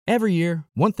Every year,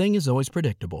 one thing is always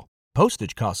predictable.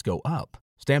 Postage costs go up.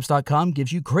 Stamps.com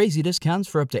gives you crazy discounts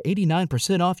for up to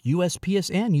 89% off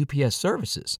USPS and UPS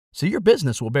services, so your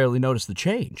business will barely notice the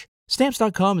change.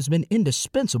 Stamps.com has been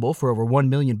indispensable for over 1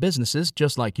 million businesses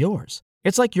just like yours.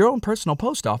 It's like your own personal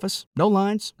post office. No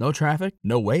lines, no traffic,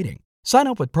 no waiting. Sign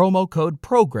up with promo code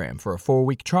PROGRAM for a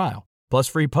 4-week trial, plus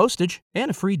free postage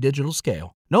and a free digital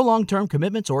scale. No long-term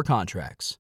commitments or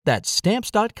contracts. That's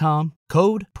Stamps.com,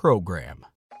 code PROGRAM.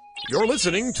 You're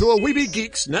listening to a Weeby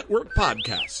Geeks Network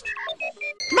podcast.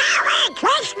 Merry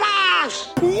Christmas!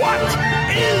 What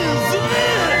is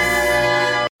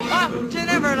this? Up to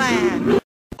Neverland!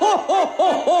 Ho, ho,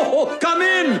 ho, ho, ho! Come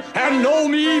in and know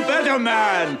me better,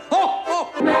 man! Ho,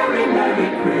 ho! Merry,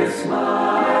 Merry Christmas!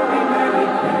 Merry, Merry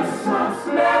Christmas!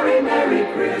 Merry, Merry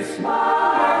Christmas!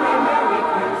 Merry, Merry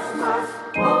Christmas!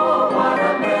 Oh, what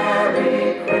a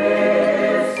Merry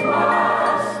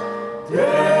Christmas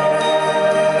Day!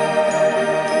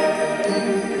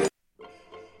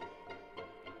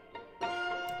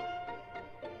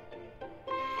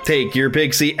 Take your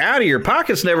pixie out of your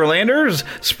pockets, Neverlanders.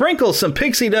 Sprinkle some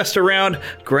pixie dust around.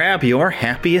 Grab your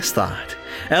happiest thought.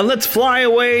 And let's fly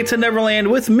away to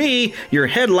Neverland with me, your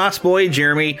head lost boy,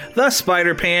 Jeremy, the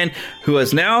Spider-Pan, who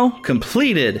has now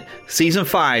completed Season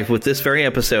 5 with this very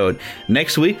episode.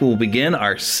 Next week, we'll begin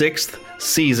our 6th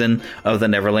season of the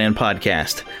Neverland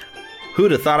podcast.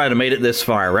 Who'd have thought I'd have made it this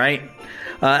far, right?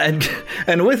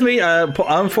 And with me,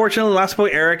 unfortunately, Lost Boy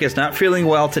Eric is not feeling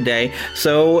well today,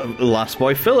 so Lost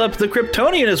Boy Philip, the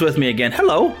Kryptonian, is with me again.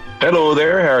 Hello. Hello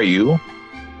there. How are you?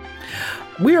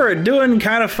 We are doing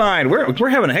kind of fine. We're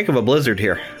having a heck of a blizzard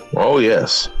here. Oh,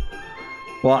 yes.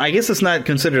 Well, I guess it's not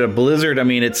considered a blizzard. I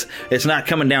mean, it's not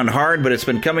coming down hard, but it's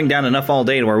been coming down enough all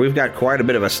day to where we've got quite a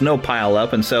bit of a snow pile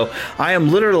up, and so I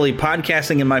am literally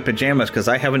podcasting in my pajamas because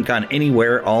I haven't gone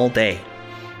anywhere all day.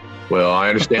 Well, I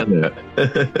understand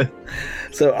that.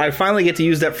 So I finally get to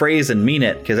use that phrase and mean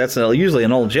it, because that's usually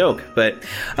an old joke. But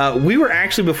we were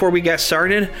actually, before we got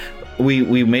started,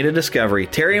 we made a discovery.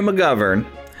 Terry McGovern,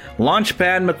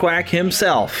 Launchpad McQuack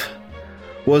himself,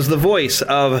 was the voice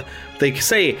of, they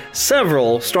say,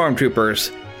 several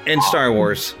stormtroopers in Star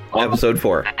Wars Episode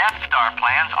 4. The Death Star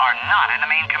plans are not in the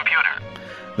main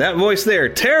computer. That voice there,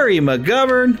 Terry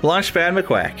McGovern, Launchpad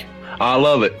McQuack. I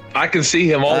love it. I can see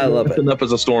him all up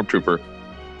as a stormtrooper.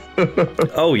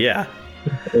 Oh, yeah.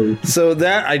 So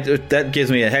that gives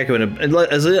me a heck of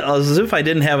as if I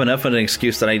didn't have enough of an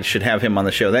excuse that I should have him on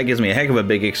the show. That gives me a heck of a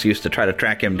big excuse to try to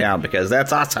track him down, because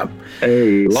that's awesome.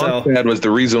 Hey, Launchpad was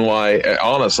the reason why,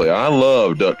 honestly, I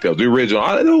love DuckTales. The original.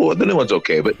 I know the new one's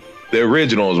okay, but the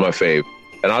original was my fave.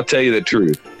 And I'll tell you the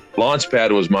truth.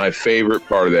 Launchpad was my favorite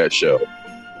part of that show.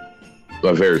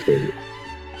 My very favorite.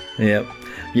 Yep.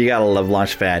 You gotta love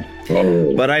Launchpad.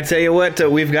 Oh. But I tell you what,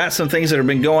 we've got some things that have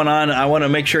been going on. I want to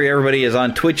make sure everybody is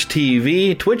on Twitch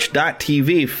TV,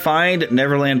 twitch.tv. Find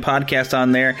Neverland Podcast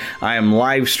on there. I am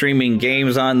live streaming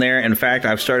games on there. In fact,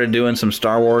 I've started doing some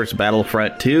Star Wars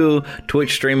Battlefront 2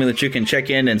 Twitch streaming that you can check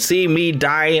in and see me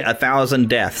die 1,000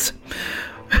 deaths.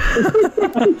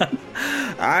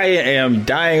 I am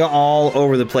dying all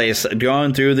over the place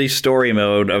going through the story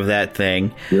mode of that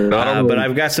thing. But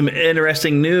I've got some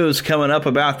interesting news coming up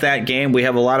about that game. We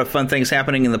have a lot of fun things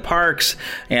happening in the parks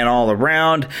and all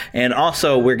around. And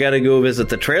also, we're going to go visit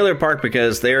the trailer park,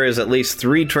 because there is at least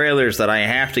 3 trailers that I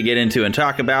have to get into and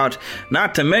talk about.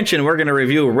 Not to mention, we're going to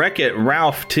review Wreck-It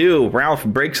Ralph 2, Ralph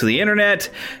Breaks the Internet.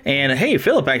 And hey,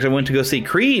 Philip actually went to go see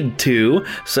Creed 2,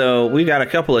 so we got a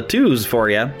couple of 2s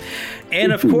for you.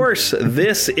 And of course,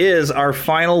 this is our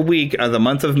final week of the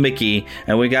month of Mickey,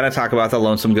 and we got to talk about the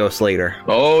Lonesome Ghost later.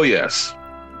 Oh, yes.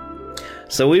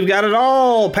 So we've got it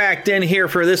all packed in here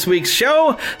for this week's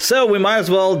show, so we might as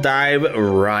well dive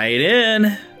right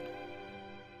in.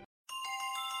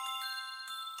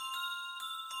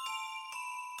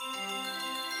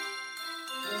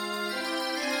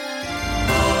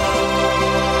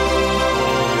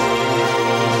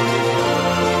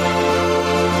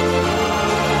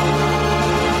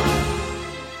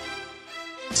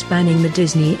 Spanning the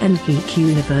Disney and geek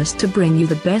universe to bring you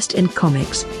the best in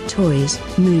comics, toys,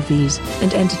 movies,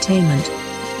 and entertainment.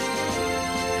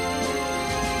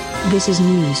 This is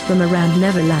news from around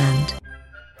Neverland.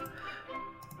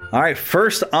 All right,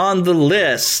 first on the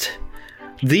list,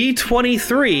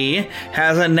 D23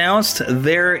 has announced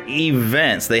their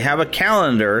events. They have a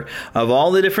calendar of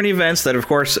all the different events that, of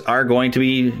course, are going to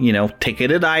be,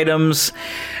 ticketed items.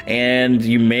 And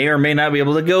you may or may not be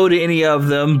able to go to any of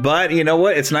them. But you know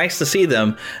what? It's nice to see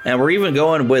them. And we're even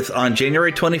going with, on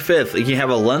January 25th, you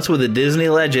have a Lunch with a Disney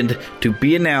Legend to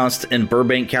be announced in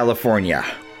Burbank, California.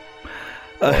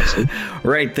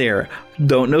 Right there.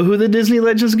 Don't know who the Disney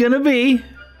legend's going to be,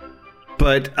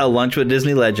 but a lunch with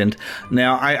Disney legend.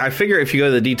 Now, I figure if you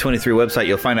go to the D23 website,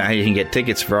 you'll find out how you can get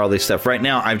tickets for all this stuff. Right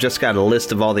now, I've just got a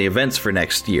list of all the events for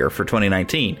next year, for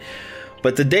 2019.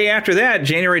 But the day after that,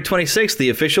 January 26th, the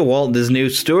official Walt Disney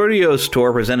Studios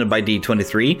tour presented by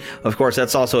D23. Of course,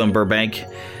 that's also in Burbank.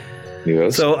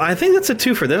 Yes. So I think that's a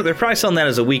two for them. They're probably selling that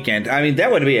as a weekend. I mean,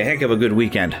 that would be a heck of a good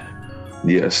weekend.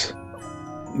 Yes.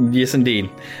 Yes, indeed.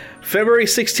 February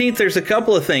 16th, there's a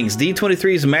couple of things.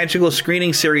 D23's magical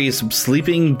screening series,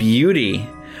 Sleeping Beauty,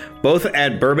 both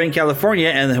at Burbank, California,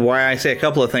 and why I say a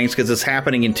couple of things, because it's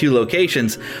happening in two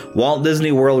locations, Walt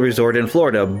Disney World Resort in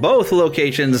Florida. Both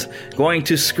locations going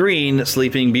to screen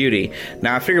Sleeping Beauty.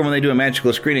 Now, I figure when they do a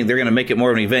magical screening, they're going to make it more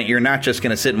of an event. You're not just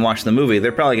going to sit and watch the movie.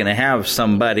 They're probably going to have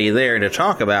somebody there to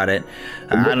talk about it.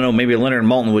 I don't know, maybe Leonard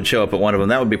Maltin would show up at one of them.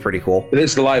 That would be pretty cool.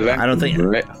 It's the live action, I don't think...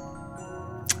 right?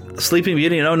 Sleeping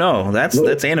Beauty? No, that's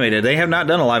animated. They have not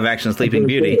done a live action Sleeping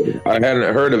Beauty. I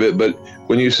hadn't heard of it, but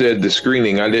when you said the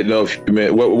screening, I didn't know if you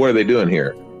meant what are they doing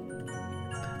here?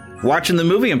 Watching the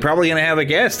movie and probably going to have a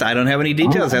guest. I don't have any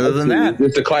details other than that.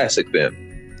 It's a classic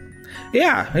then.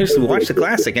 Yeah, just watch the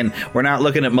classic, and we're not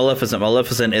looking at Maleficent.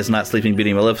 Maleficent is not Sleeping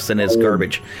Beauty. Maleficent is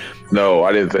garbage. No,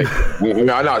 I didn't think.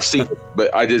 I've not seen it,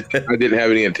 but I didn't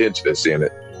have any intention of seeing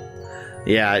it.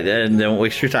 Yeah, and don't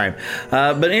waste your time.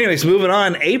 But anyways, moving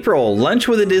on. April, Lunch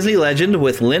with a Disney Legend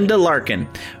with Linda Larkin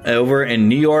over in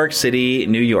New York City,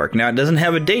 New York. Now, it doesn't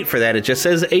have a date for that. It just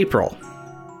says April.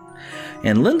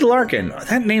 And Linda Larkin,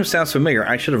 that name sounds familiar.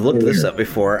 I should have looked this up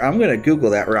before. I'm going to Google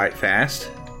that right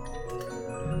fast,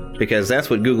 because that's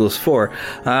what Google's for.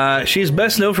 She's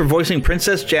best known for voicing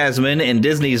Princess Jasmine in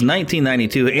Disney's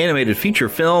 1992 animated feature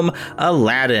film,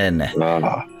 Aladdin.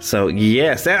 So,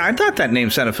 yes, I thought that name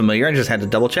sounded familiar. I just had to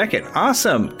double check it.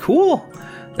 Awesome. Cool.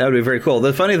 That would be very cool.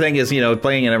 The funny thing is,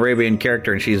 playing an Arabian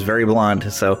character, and she's very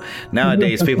blonde. So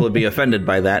nowadays, people would be offended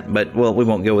by that. But, well, we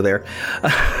won't go there.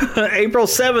 April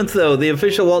 7th, though, the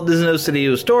official Walt Disney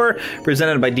Studios tour,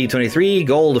 presented by D23,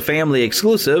 Gold Family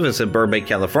Exclusive. It's in Burbank,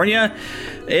 California.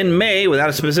 In May, without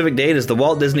a specific date, is the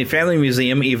Walt Disney Family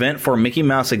Museum event for Mickey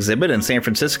Mouse exhibit in San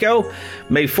Francisco.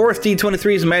 May 4th,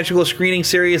 D23's magical screening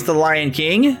series, The Lion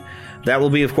King. That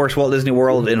will be, of course, Walt Disney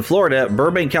World in Florida.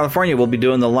 Burbank, California will be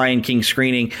doing the Lion King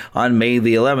screening on May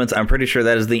the 11th. I'm pretty sure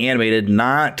that is the animated,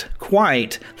 not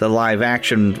quite the live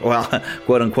action, well,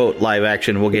 quote-unquote live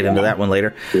action. We'll get into that one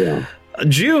later. Yeah.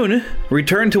 June,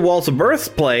 Return to Walt's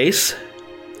Birthplace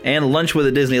and Lunch with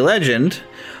a Disney Legend.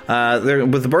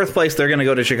 With the birthplace, they're going to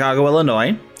go to Chicago,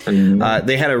 Illinois.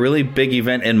 They had a really big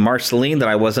event in Marceline that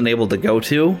I wasn't able to go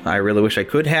to. I really wish I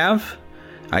could have.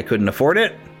 I couldn't afford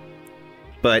it.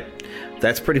 But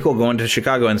that's pretty cool, going to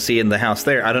Chicago and seeing the house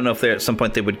there. I don't know if at some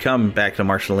point they would come back to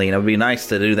Marceline. It would be nice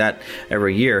to do that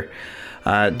every year.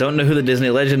 Don't know who the Disney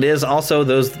legend is. Also,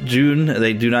 those June,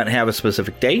 they do not have a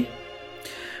specific day.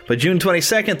 But June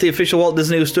 22nd, the official Walt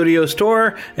Disney Studios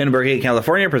tour in Burbank,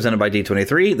 California, presented by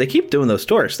D23. They keep doing those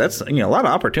tours. That's a lot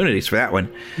of opportunities for that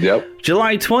one. Yep.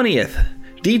 July 20th,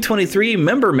 D23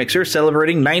 member mixer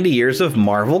celebrating 90 years of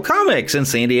Marvel Comics in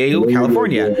San Diego,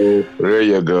 California. There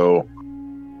you go.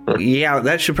 Yeah,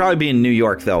 that should probably be in New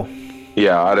York, though.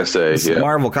 Yeah, I'd say, it's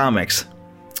Marvel Comics.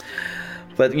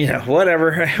 But,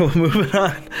 whatever. Moving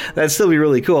on. That'd still be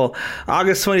really cool.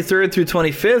 August 23rd through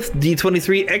 25th,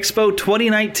 D23 Expo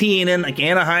 2019 in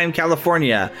Anaheim,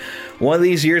 California. One of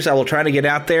these years I will try to get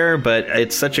out there, but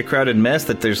it's such a crowded mess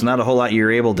that there's not a whole lot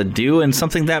you're able to do in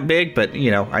something that big. But,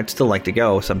 I'd still like to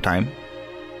go sometime.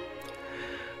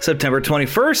 September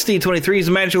 21st, D23's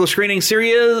magical screening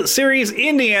series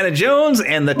Indiana Jones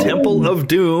and the Temple of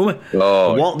Doom,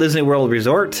 Walt Disney World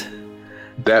Resort.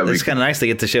 It's kind of nice to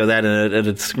get to show that at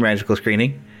its magical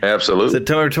screening. Absolutely.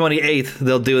 September 28th,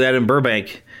 they'll do that in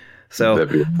Burbank. So,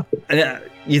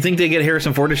 you think they get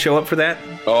Harrison Ford to show up for that?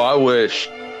 Oh, I wish.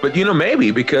 But,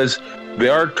 maybe, because they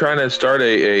are trying to start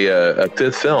a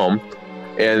fifth film.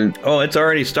 And it's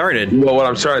already started. Well, what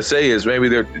I'm trying to say is maybe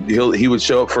he would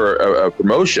show up for a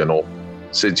promotional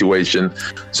situation.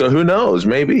 So who knows?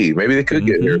 Maybe they could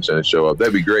get Harrison to show up.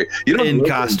 That'd be great. In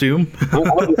costume. I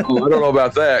don't know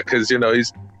about that because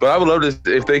but I would love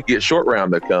to if they get Short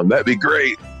Round to come. That'd be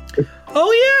great.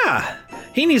 Oh yeah,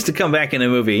 he needs to come back in a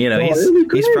movie.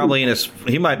 He's probably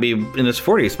he might be in his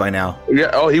 40s by now.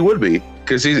 Yeah. Oh, he would be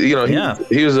because he was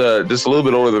just a little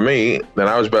bit older than me, and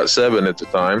I was about 7 at the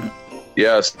time.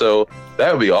 Yeah, so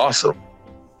that would be awesome.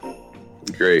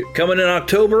 Great. Coming in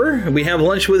October, we have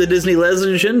Lunch with a Disney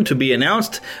Legend to be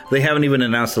announced. They haven't even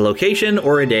announced a location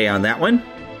or a day on that one.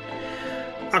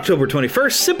 October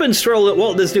 21st, Sip and Stroll at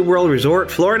Walt Disney World Resort,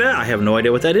 Florida. I have no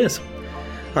idea what that is.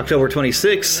 October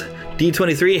 26th,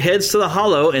 D23 heads to the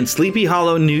Hollow in Sleepy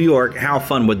Hollow, New York. How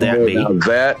fun would that be? Now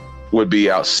that would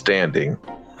be outstanding.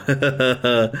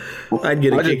 I'd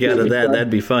get a kick out of that. That'd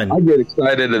be fun. I get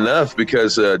excited enough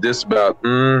because just about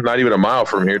not even a mile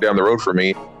from here, down the road from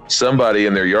me, somebody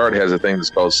in their yard has a thing that's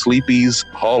called Sleepy's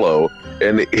Hollow.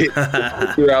 And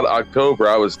throughout October,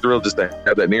 I was thrilled just to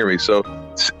have that near me. So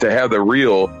to have the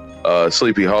real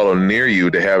Sleepy Hollow near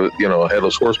you, to have, a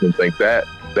Headless Horseman thing,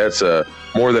 that's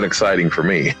more than exciting for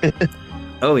me.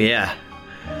 Oh, yeah.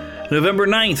 November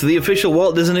 9th, the official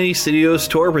Walt Disney Studios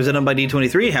tour presented by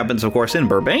D23 happens, of course, in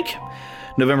Burbank.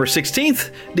 November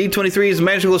 16th, D23's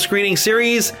magical screening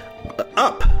series,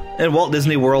 Up, in Walt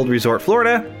Disney World Resort,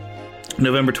 Florida.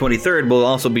 November 23rd will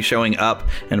also be showing Up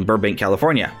in Burbank,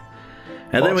 California.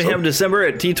 And then we have December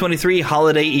at D23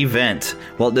 holiday event,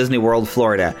 Walt Disney World,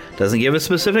 Florida. Doesn't give a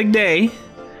specific day,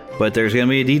 but there's going to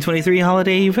be a D23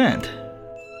 holiday event.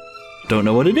 Don't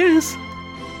know what it is.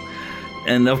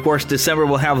 And of course, December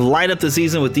will have Light Up the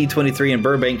Season with D23 in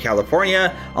Burbank,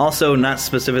 California. Also, not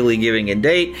specifically giving a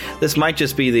date. This might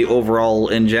just be the overall,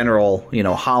 in general,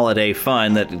 holiday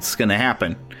fun that it's going to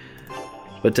happen.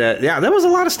 But yeah, that was a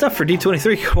lot of stuff for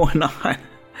D23 going on.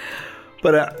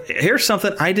 But here's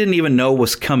something I didn't even know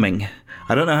was coming.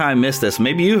 I don't know how I missed this.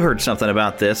 Maybe you heard something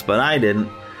about this, but I didn't.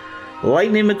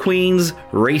 Lightning McQueen's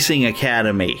Racing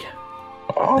Academy.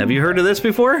 Oh. Have you heard of this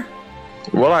before?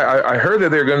 Well, I heard that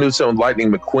they were going to do something with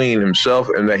Lightning McQueen himself,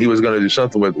 and that he was going to do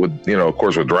something with of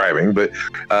course, with driving. But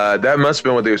that must have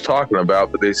been what they was talking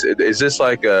about. But they said, is this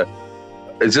like a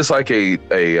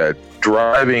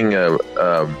driving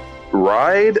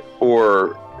ride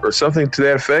or something to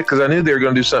that effect? Because I knew they were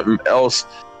going to do something else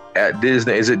at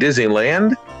Disney. Is it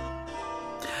Disneyland?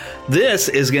 This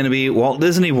is going to be Walt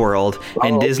Disney World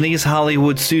and Disney's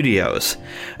Hollywood Studios.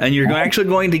 And you're actually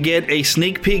going to get a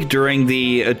sneak peek during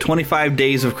the 25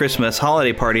 Days of Christmas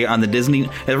holiday party on the Disney.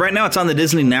 Right now it's on the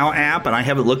Disney Now app, and I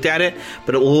haven't looked at it,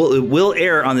 but it will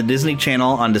air on the Disney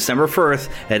Channel on December 1st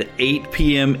at 8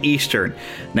 p.m. Eastern.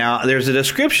 Now, there's a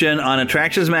description on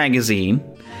Attractions Magazine,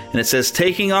 and it says,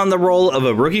 taking on the role of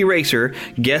a rookie racer,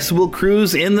 guests will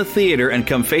cruise in the theater and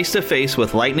come face-to-face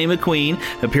with Lightning McQueen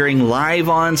appearing live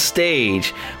on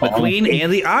stage. McQueen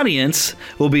and the audience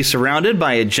will be surrounded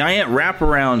by a giant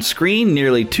wraparound screen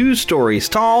nearly 2 stories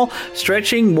tall,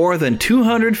 stretching more than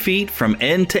 200 feet from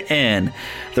end to end.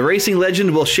 The racing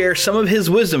legend will share some of his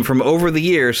wisdom from over the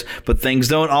years, but things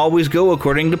don't always go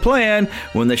according to plan.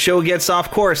 When the show gets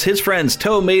off course, his friends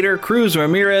Toe Mater, Cruz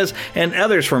Ramirez, and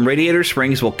others from Radiator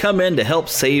Springs will come in to help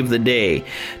save the day.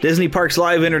 Disney Parks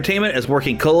Live Entertainment is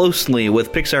working closely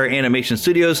with Pixar Animation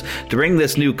Studios to bring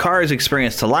this new Cars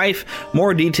experience to life.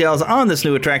 More details on this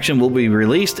new attraction will be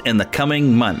released in the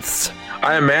coming months.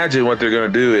 I imagine what they're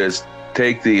going to do is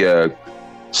take the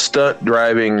stunt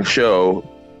driving show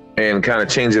and kind of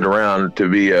change it around to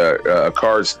be a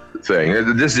Cars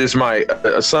thing. This is my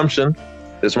assumption.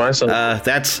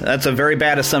 That's a very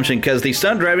bad assumption, because the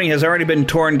stunt driving has already been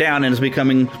torn down and is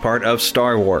becoming part of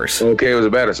Star Wars. Okay, it was a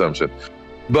bad assumption.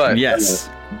 But yes,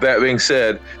 that being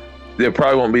said, there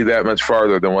probably won't be that much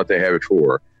farther than what they have it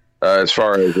for, as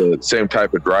far as the same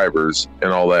type of drivers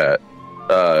and all that.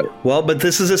 Well, but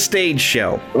this is a stage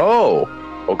show. Oh,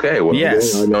 okay. Well,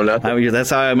 yes. I know nothing.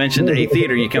 That's how I mentioned a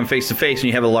theater. You come face to face and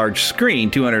you have a large screen,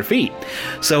 200 feet.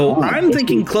 So I'm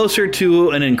thinking closer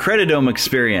to an Incredidome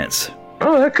experience.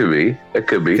 Oh, that could be. It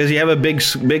could be. Because you have a big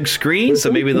screen,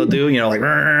 so maybe they'll do, like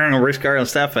race car and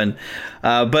stuff. And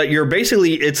but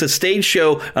it's a stage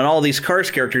show, and all these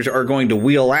Cars characters are going to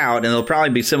wheel out, and they'll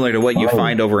probably be similar to what you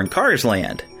find over in Cars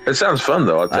Land. It sounds fun,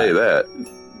 though. I'll tell you that.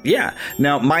 Yeah.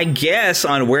 Now, my guess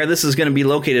on where this is going to be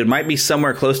located might be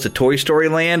somewhere close to Toy Story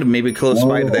Land, maybe close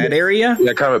by to that area.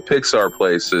 Yeah, kind of a Pixar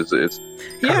place.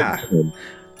 Yeah.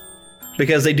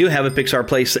 Because they do have a Pixar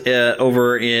place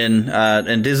over in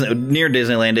Disney, near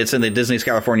Disneyland. It's in the Disney's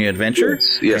California Adventure.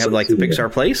 Yes, they have the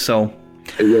Pixar place. So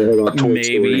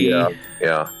maybe,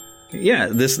 yeah,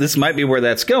 this might be where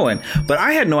that's going. But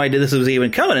I had no idea this was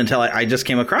even coming until I just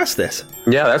came across this.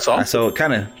 Yeah, that's awesome. So it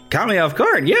kind of caught me off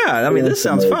guard. Yeah, I mean, this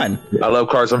sounds fun. I love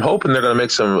Cars. I'm hoping they're going to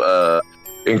make some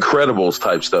Incredibles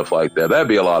type stuff like that. That'd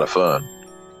be a lot of fun.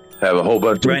 Have a whole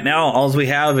bunch. Right now, all we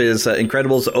have is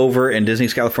Incredibles over in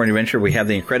Disney's California Adventure. We have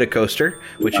the Incredicoaster,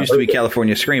 which used to be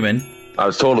California Screamin'. I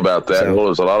was told about that. Well, it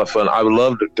was a lot of fun. I would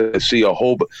love to see a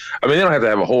whole. I mean, they don't have to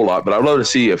have a whole lot, but I'd love to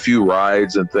see a few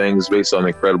rides and things based on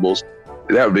Incredibles.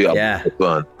 That would be a lot of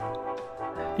fun.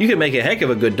 You could make a heck of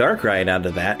a good dark ride out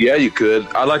of that. Yeah, you could.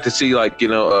 I'd like to see,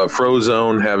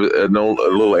 Frozone have a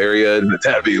little area, and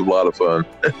that'd be a lot of fun.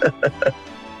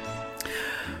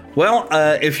 Well,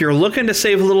 if you're looking to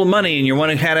save a little money and you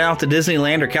want to head out to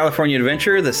Disneyland or California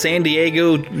Adventure, the San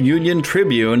Diego Union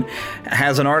Tribune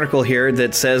has an article here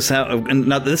that says how.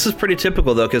 Now, this is pretty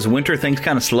typical, though, because winter things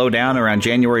kind of slow down around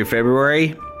January,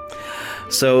 February.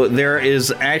 So there is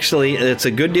actually, it's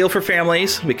a good deal for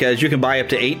families because you can buy up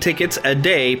to 8 tickets a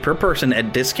day per person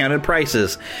at discounted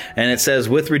prices. And it says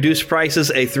with reduced prices,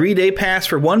 a 3-day pass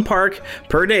for one park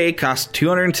per day costs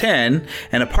 $210,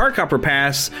 and a park hopper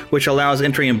pass, which allows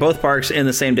entry in both parks in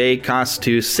the same day, costs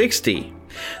 $260.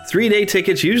 3-day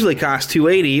tickets usually cost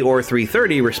 $280 or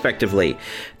 $330 respectively.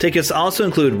 Tickets also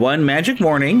include one Magic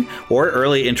Morning or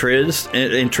early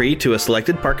entry to a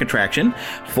selected park attraction.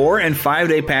 4- and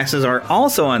 5-day passes are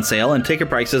also on sale, and ticket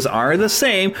prices are the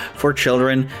same for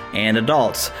children and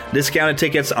adults. Discounted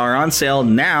tickets are on sale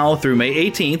now through May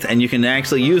 18th, and you can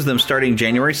actually use them starting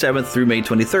January 7th through May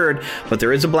 23rd, but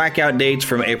there is a blackout dates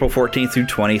from April 14th through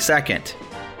 22nd.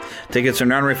 Tickets are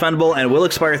non-refundable and will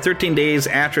expire 13 days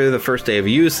after the first day of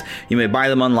use. You may buy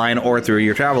them online or through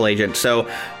your travel agent. So,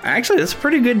 actually, that's a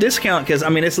pretty good discount because, I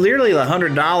mean, it's literally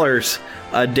 $100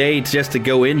 a day just to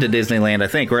go into Disneyland, I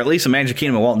think, or at least the Magic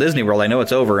Kingdom and Walt Disney World. I know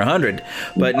it's over $100.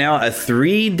 But now a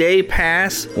 3-day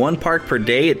pass, one park per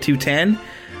day at $210.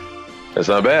 That's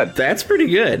not bad. That's pretty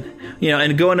good. You know,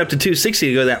 and going up to $260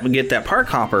 to go that get that park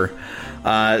hopper.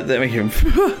 That makes you...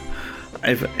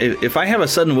 If I have a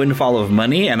sudden windfall of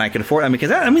money and I can afford,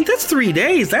 that's 3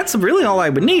 days. That's really all I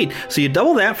would need. So you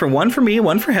double that for one for me,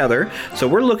 one for Heather. So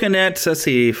we're looking at, let's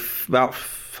see, about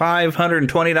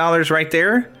 $520 right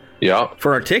there. Yeah.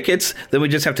 For our tickets. Then we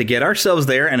just have to get ourselves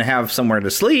there and have somewhere to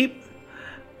sleep.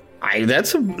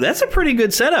 That's a pretty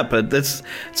good setup, but it's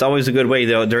always a good way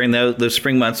though during those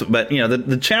spring months. But you know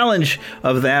the challenge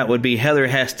of that would be Heather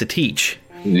has to teach.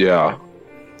 Yeah.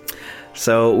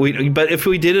 So but if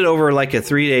we did it over like a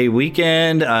 3-day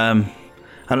weekend, I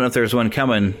don't know if there's one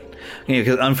coming.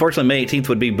 Because unfortunately, May 18th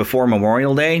would be before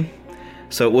Memorial Day,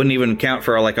 so it wouldn't even count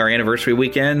for our anniversary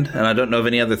weekend. And I don't know of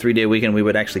any other 3-day weekend we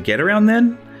would actually get around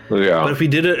then. Yeah. But if we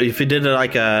did it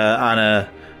like on a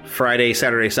Friday,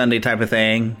 Saturday, Sunday type of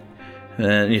thing,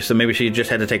 so maybe she just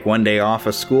had to take one day off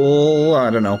of school. I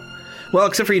don't know. Well,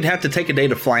 except for you'd have to take a day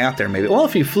to fly out there. Maybe. Well,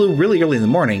 if you flew really early in the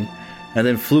morning. And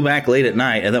then flew back late at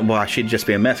night, and then, she'd just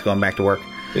be a mess going back to work.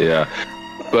 Yeah.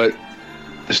 But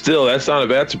still, that's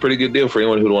a pretty good deal for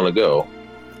anyone who'd want to go.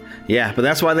 Yeah, but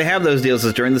that's why they have those deals,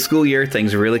 is during the school year,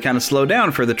 things really kind of slow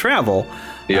down for the travel.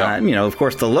 Yeah. Of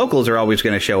course, the locals are always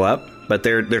going to show up, but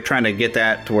they're trying to get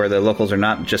that to where the locals are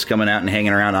not just coming out and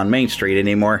hanging around on Main Street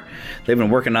anymore. They've been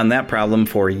working on that problem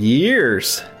for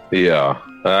years. Yeah,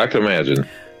 I can imagine.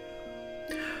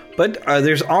 But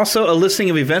there's also a listing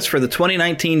of events for the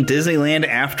 2019 Disneyland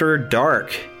After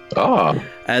Dark. Oh.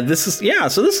 This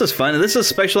is fun. This is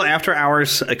special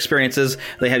after-hours experiences.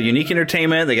 They have unique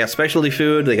entertainment. They got specialty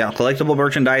food. They got collectible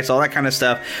merchandise, all that kind of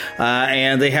stuff.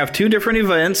 And they have 2 different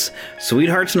events,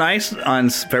 Sweethearts Night on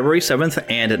February 7th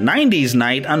and 90s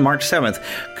Night on March 7th.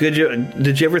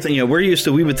 Did you ever think,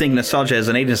 we would think nostalgia as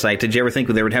an 80s night. Did you ever think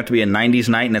there would have to be a 90s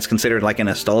night and that's considered like a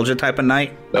nostalgia type of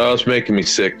night? Oh, it's making me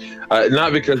sick.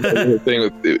 Not because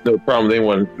the problem with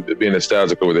anyone being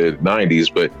nostalgic over the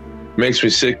 90s, but makes me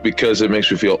sick because it makes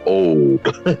me feel old.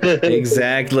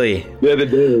 Exactly. The other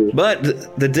day.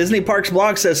 But the Disney Parks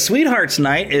blog says Sweethearts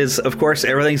Night is, of course,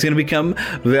 everything's going to become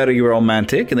very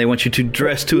romantic, and they want you to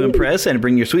dress to impress and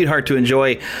bring your sweetheart to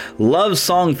enjoy love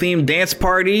song-themed dance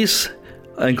parties,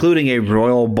 including a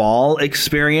royal ball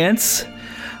experience.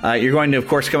 You're going to, of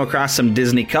course, come across some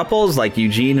Disney couples like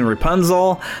Eugene and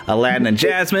Rapunzel, Aladdin and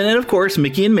Jasmine, and, of course,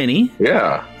 Mickey and Minnie.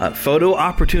 Yeah. Photo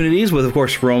opportunities with, of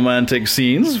course, romantic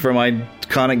scenes from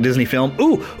iconic Disney film.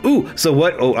 Ooh. So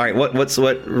what? Oh, all right.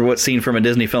 What scene from a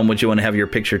Disney film would you want to have your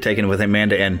picture taken with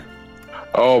Amanda in?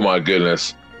 Oh my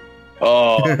goodness.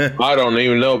 Oh, I don't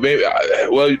even know. Maybe.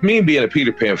 Me being a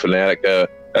Peter Pan fanatic,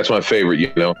 that's my favorite.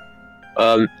 Either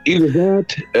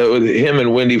that with him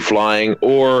and Wendy flying,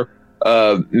 or.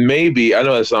 Maybe, I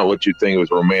know that's not what you think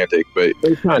was romantic, but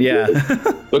it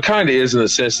kind of is in the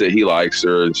sense that he likes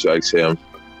her and she likes him.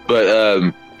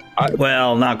 But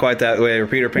well, not quite that way.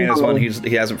 Peter Pan is one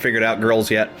he hasn't figured out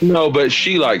girls yet. No, but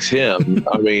she likes him.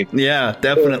 I mean, yeah,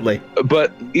 definitely.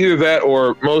 But either that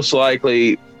or most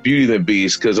likely Beauty and the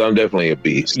Beast, because I'm definitely a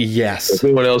beast. Yes. If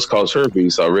anyone else calls her a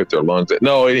beast, I'll rip their lungs out.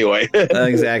 No, anyway.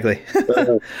 Exactly.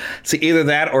 See, either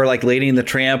that or like Lady and the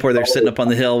Tramp, where they're sitting up on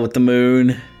the hill with the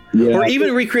moon. Yeah. Or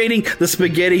even recreating the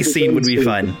spaghetti scene would be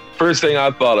fun. First thing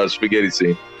I thought of, spaghetti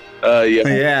scene.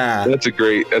 Yeah. That's a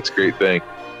great thing.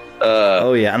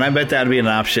 Oh yeah, and I bet that'd be an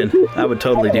option. I would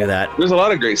totally do that. There's a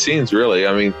lot of great scenes, really.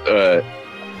 I mean,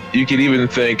 you could even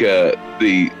think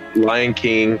the Lion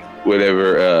King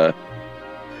whatever.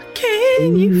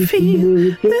 Can you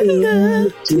feel the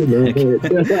love?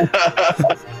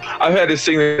 I've had to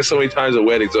sing that so many times at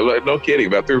weddings. I'm like, no kidding.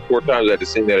 About 3 or 4 times I had to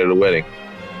sing that at a wedding.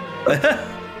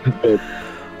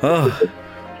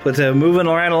 But moving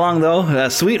right along, though,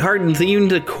 sweetheart and themed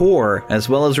decor, as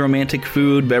well as romantic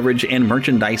food, beverage, and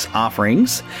merchandise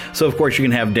offerings. So, of course, you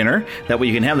can have dinner. That way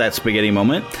you can have that spaghetti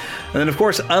moment. And then, of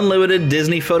course, unlimited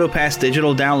Disney PhotoPass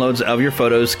digital downloads of your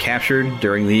photos captured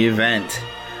during the event.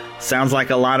 Sounds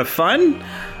like a lot of fun.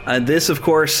 This, of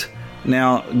course...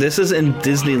 Now, this is in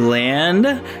Disneyland,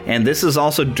 and this is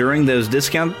also during those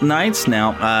discount nights.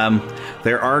 Now,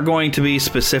 there are going to be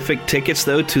specific tickets,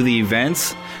 though, to the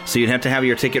events. So you'd have to have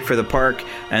your ticket for the park,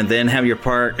 and then have your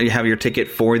ticket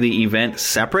for the event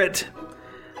separate.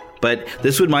 But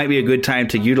this might be a good time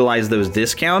to utilize those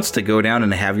discounts to go down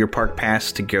and have your park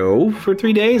pass to go for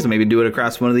 3 days, and maybe do it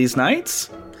across one of these nights.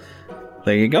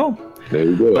 There you go. There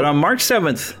you go. But on March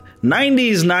 7th,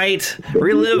 90s night,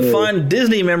 relive fun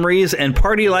Disney memories and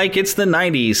party like it's the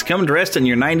 90s. Come dressed in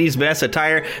your 90s best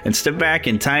attire and step back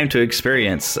in time to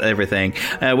experience everything.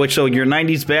 So your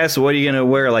 90s best, what are you going to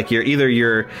wear? Like your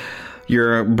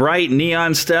bright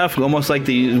neon stuff, almost like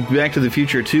the Back to the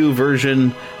Future 2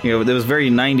 version, that was very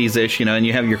 90s-ish, and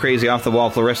you have your crazy off-the-wall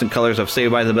fluorescent colors of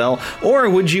Saved by the Bell? Or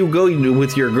would you go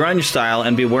with your grunge style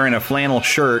and be wearing a flannel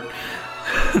shirt?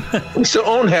 I still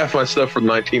own half my stuff from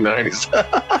the 1990s.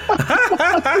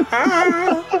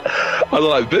 I was a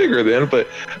lot bigger then, but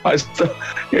I still...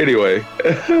 Anyway.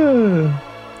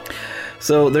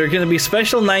 So there are going to be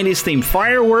special 90s themed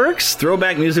fireworks,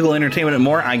 throwback musical entertainment, and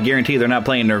more. I guarantee they're not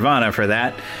playing Nirvana for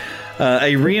that.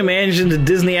 A reimagined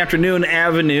Disney Afternoon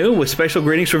Avenue with special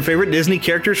greetings from favorite Disney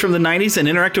characters from the 90s and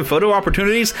interactive photo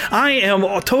opportunities. I am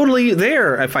totally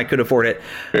there if I could afford it.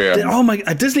 Yeah. Oh my,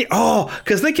 Disney. Oh,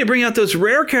 because they can bring out those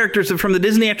rare characters from the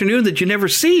Disney Afternoon that you never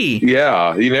see.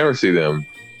 Yeah, you never see them.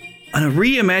 On a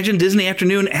reimagined Disney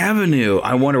Afternoon Avenue.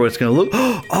 I wonder what it's going to look.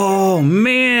 Oh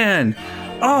man,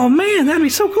 that'd be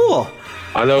so cool.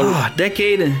 I know. Oh,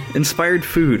 decade-inspired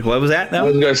food. What was that? I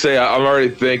was going to say, I'm already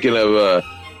thinking of...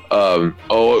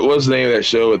 what was the name of that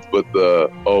show with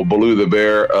Baloo the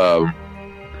bear?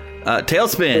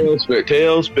 Tailspin.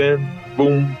 Tailspin.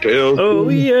 Boom. Tailspin. Oh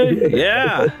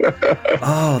yeah.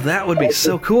 Oh, that would be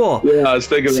so cool. Yeah, I was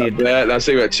thinking about that. And I was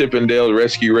thinking about Chip and Dale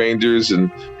Rescue Rangers,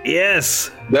 and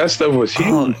yes, that stuff was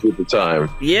huge at the time.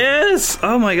 Yes.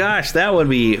 Oh my gosh, that would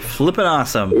be flipping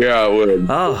awesome. Yeah, it would.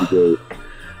 Oh.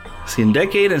 See,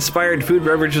 decade-inspired food,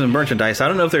 beverages, and merchandise. I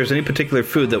don't know if there's any particular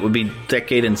food that would be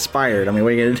decade-inspired. I mean,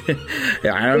 what are you going to do?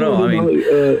 Yeah, I don't know. I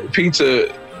mean, pizza,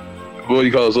 what do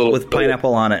you call those little... With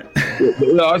pineapple on it.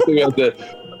 No, I was thinking about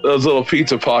those little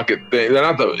pizza pocket things. They're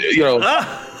not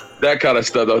that kind of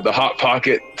stuff, the Hot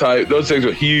Pocket type. Those things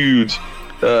are huge.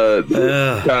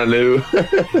 Kind of new.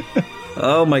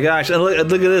 Oh my gosh! And look at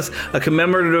this: a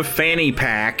commemorative fanny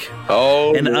pack.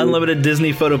 Oh, and unlimited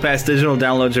Disney PhotoPass digital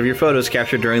downloads of your photos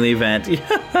captured during the event. Good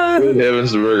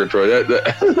heavens, the Murgatroyd!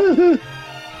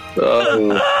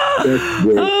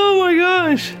 Oh my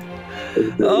gosh!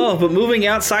 Oh, but moving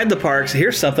outside the parks,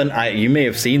 here's something you may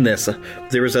have seen this.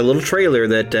 There was a little trailer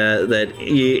that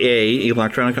EA,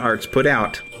 Electronic Arts, put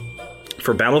out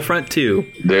for Battlefront 2.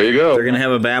 There you go. They're going to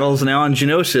have a battles now on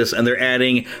Geonosis, and they're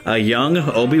adding a young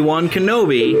Obi-Wan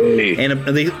Kenobi. Hey. And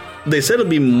they said it'll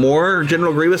be more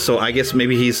General Grievous, so I guess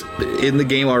maybe he's in the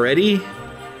game already.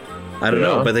 I don't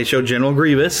know, but they showed General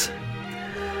Grievous.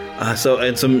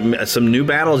 And some new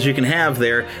battles you can have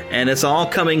there, and it's all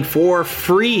coming for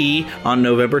free on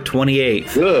November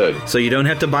 28th. Good. So you don't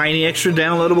have to buy any extra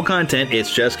downloadable content.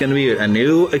 It's just going to be a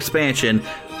new expansion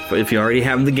if you already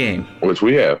have the game. Which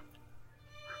we have.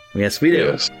 Yes, we do.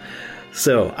 Yes.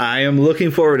 So I am looking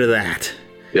forward to that.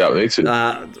 Yeah, me too.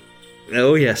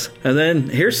 Oh, yes. And then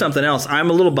here's something else. I'm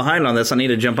a little behind on this. I need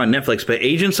to jump on Netflix. But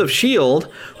Agents of S.H.I.E.L.D.,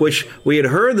 which we had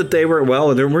heard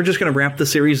that we're just going to wrap the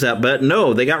series up. But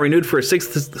no, they got renewed for a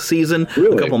 6th season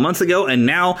a couple months ago. And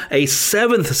now a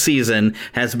 7th season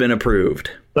has been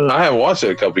approved. I haven't watched it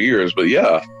in a couple of years, but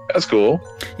yeah, that's cool.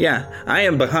 Yeah, I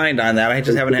am behind on that. I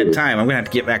just haven't had time. I'm going to have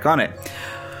to get back on it.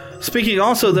 Speaking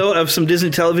also, though, of some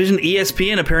Disney television,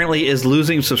 ESPN apparently is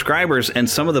losing subscribers, and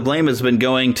some of the blame has been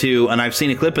going to, and I've seen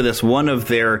a clip of this, one of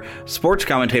their sports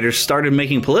commentators started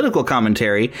making political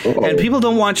commentary, and people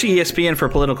don't watch ESPN for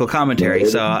political commentary,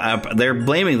 so they're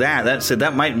blaming that.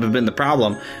 That might have been the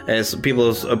problem, as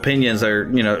people's opinions are,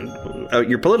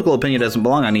 your political opinion doesn't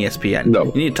belong on ESPN. No.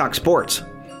 You need to talk sports.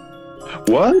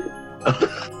 What?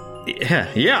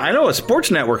 Yeah, I know, a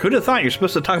sports network. Who'd have thought you're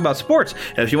supposed to talk about sports?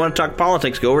 If you want to talk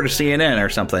politics, go over to CNN or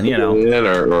something,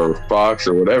 CNN or Fox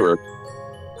or whatever.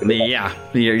 Yeah,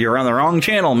 you're on the wrong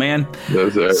channel, man.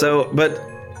 That's right. So, but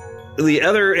the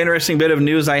other interesting bit of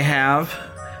news I have,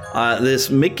 this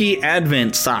Mickey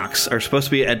Advent socks are supposed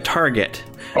to be at Target.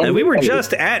 And we were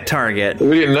just at Target.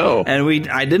 We didn't know. And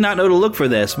I did not know to look for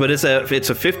this, but it's a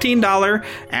 $15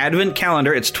 Advent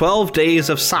calendar. It's 12 days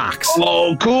of socks.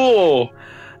 Oh, cool.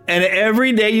 And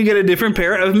every day you get a different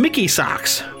pair of Mickey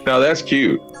socks. Now, that's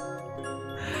cute.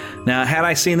 Now, had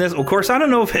I seen this, of course, I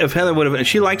don't know if Heather would have.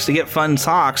 She likes to get fun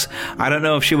socks. I don't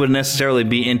know if she would necessarily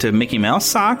be into Mickey Mouse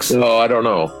socks. No, I don't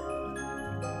know.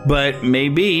 But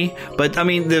maybe. But I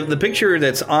mean, the picture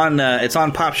that's on it's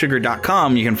on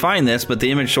popsugar.com. You can find this, but the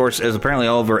image source is apparently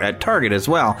over at Target as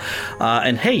well.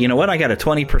 And hey, you know what? I got a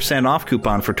 20% off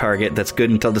coupon for Target that's good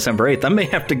until December 8th. I may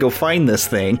have to go find this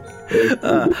thing.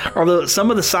 Although some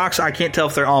of the socks, I can't tell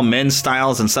if they're all men's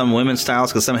styles and some women's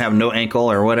styles because some have no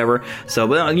ankle or whatever. So,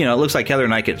 well, you know, it looks like Heather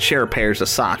and I could share pairs of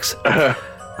socks.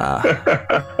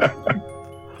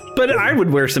 But I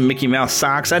would wear some Mickey Mouse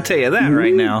socks. I tell you that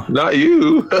right now. Not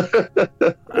you.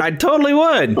 I totally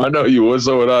would. I know you would.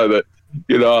 So would I. That,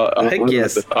 you know.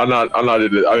 Yes. I'm not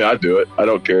into it. I mean, I do it. I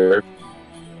don't care.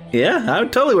 Yeah, I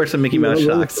would totally wear some Mickey Mouse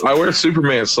socks. I wear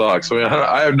Superman socks. I mean,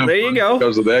 I have no. There you go.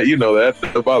 Because of that, you know that.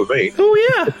 Don't bother me.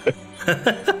 Oh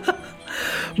yeah.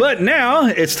 But now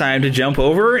it's time to jump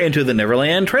over into the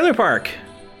Neverland trailer park.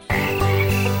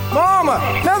 Mama,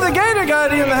 another gator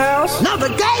got in the house. Another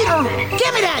gator?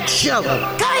 Give me that sugar.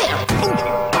 Come here.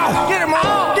 Oh, get him,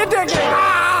 Mom. Get that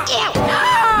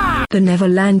gator. The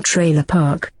Neverland Trailer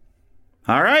Park.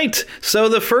 All right. So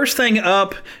the first thing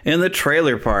up in the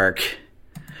trailer park.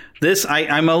 This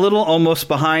I'm a little almost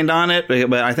behind on it,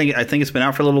 but I think it's been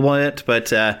out for a little bit.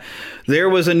 But there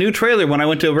was a new trailer when I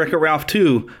went to Wreck-It Ralph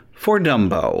 2 for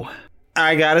Dumbo.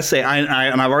 I gotta say, and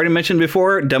I've already mentioned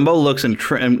before,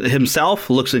 Dumbo himself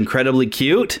looks incredibly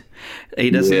cute. He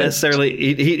doesn't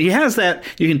necessarily. He has that.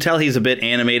 You can tell he's a bit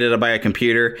animated by a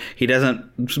computer. He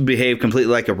doesn't behave completely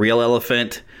like a real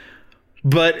elephant.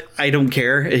 But I don't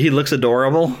care. He looks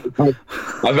adorable. I was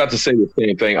about to say the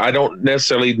same thing. I don't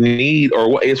necessarily need,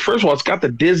 first of all, it's got the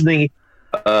Disney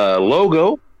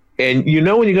logo, and you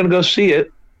know when you're going to go see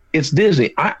it, it's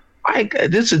Disney.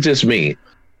 This is just me.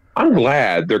 I'm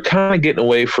glad they're kind of getting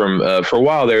away from, for a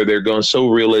while there, they're going so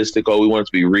realistic. Oh, we want it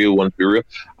to be real,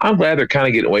 I'm glad they're kind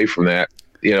of getting away from that.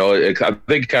 You know, I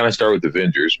think it kind of started with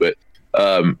Avengers, but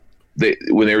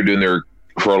when they were doing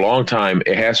for a long time,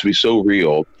 it has to be so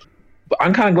real. But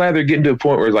I'm kind of glad they're getting to a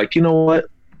point where it's like, you know what,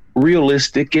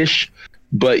 realistic-ish,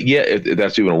 but yeah, if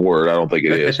that's even a word, I don't think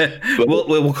it is. But,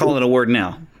 we'll call it a word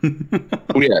now.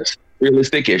 Yes,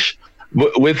 realistic-ish.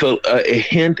 But with a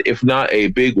hint, if not a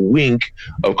big wink,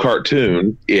 of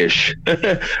cartoon-ish,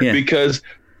 because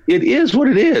it is what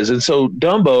it is. And so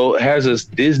Dumbo has this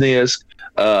Disney-esque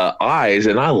eyes,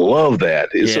 and I love that.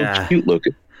 It's so cute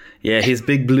looking. Yeah, his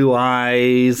big blue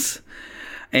eyes.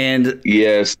 And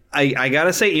yes, I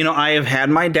gotta say, you know, I have had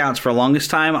my doubts for the longest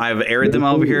time. I've aired them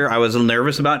over here. I was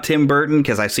nervous about Tim Burton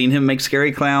because I've seen him make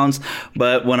scary clowns.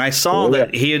 But when I saw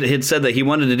that he had said that he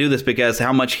wanted to do this because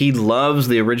how much he loves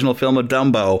the original film of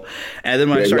Dumbo, and then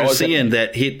when I started seeing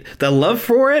that the love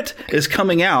for it is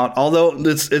coming out, although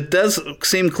it does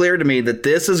seem clear to me that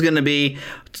this is going to be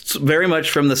very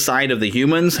much from the side of the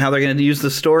humans. How they're going to use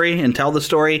the story and tell the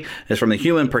story is from the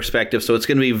human perspective. So it's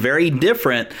going to be very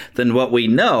different than what we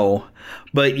know,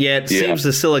 but yet seems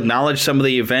to still acknowledge some of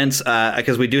the events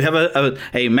because we do have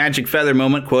a magic feather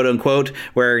moment, quote unquote,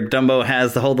 where Dumbo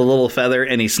has the little feather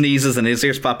and he sneezes and his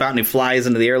ears pop out and he flies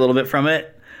into the air a little bit from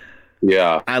it.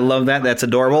 Yeah. I love that. That's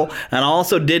adorable. And I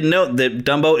also did note that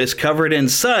Dumbo is covered in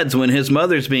suds when his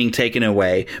mother's being taken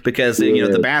away because, you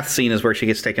know, the bath scene is where she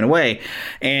gets taken away.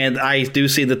 And I do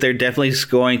see that they're definitely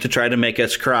going to try to make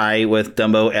us cry with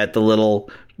Dumbo at the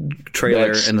little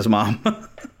trailer and his mom.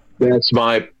 That's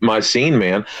my scene,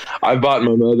 man. I've bought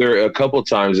my mother a couple of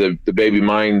times the Baby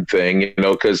Mine thing, you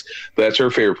know, because that's her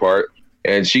favorite part.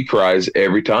 And she cries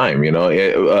every time, you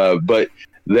know. But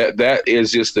that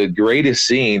is just the greatest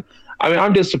scene. I mean,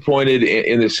 I'm disappointed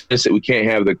in the sense that we can't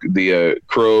have the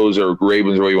crows or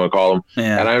ravens, or what you want to call them.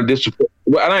 Yeah. And I'm disappointed,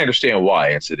 and I understand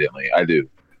why. Incidentally, I do.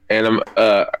 And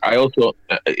I also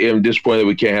am disappointed that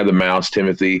we can't have the mouse,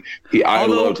 Timothy. I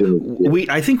loved him.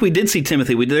 I think we did see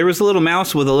Timothy. There was a little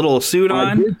mouse with a little suit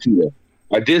on.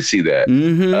 I did see that.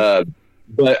 Mm-hmm.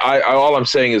 But all I'm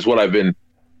saying is what I've been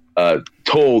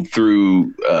told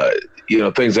through. You know,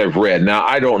 things I've read. Now,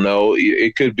 I don't know.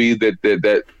 It could be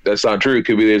that's not true. It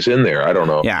could be that it's in there. I don't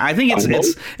know. Yeah, I think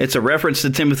it's a reference to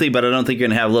Timothy, but I don't think you're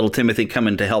going to have little Timothy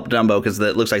coming to help Dumbo because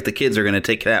it looks like the kids are going to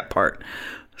take that part.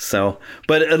 So,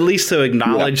 but at least to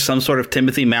acknowledge some sort of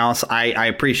Timothy mouse, I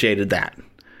appreciated that.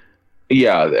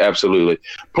 Yeah, absolutely.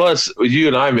 Plus, you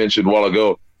and I mentioned a while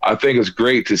ago, I think it's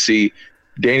great to see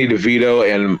Danny DeVito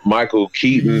and Michael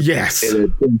Keaton Yes. in a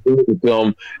Tim Burton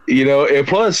film. And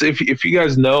plus, if you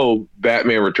guys know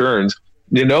Batman Returns,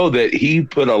 you know that he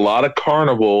put a lot of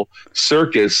carnival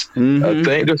circus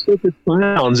there's circus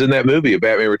clowns in that movie of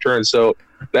Batman Returns. So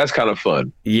that's kind of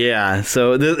fun. Yeah.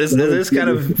 So this is kind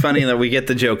of funny that we get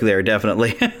the joke there,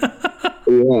 definitely.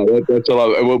 Yeah, that's a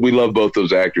lot. We love both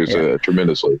those actors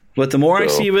tremendously. But the more I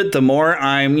see it, the more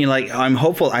I'm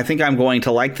hopeful. I think I'm going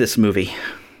to like this movie.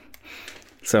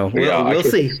 So we'll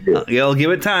see. I'll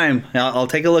give it time. I'll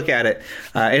take a look at it.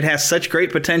 It has such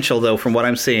great potential, though, from what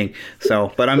I'm seeing.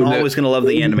 But I'm always going to love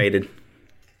the animated.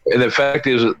 And the fact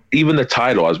is, even the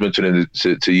title, I was mentioning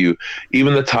to you,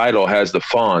 even the title has the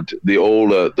font, the old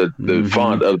the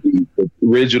font of the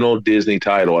original Disney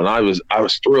title, and I was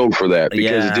thrilled for that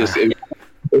because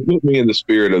it put me in the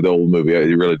spirit of the old movie.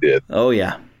 It really did. Oh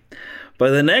yeah.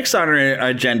 But the next on our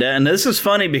agenda, and this is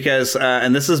funny because,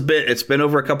 it's been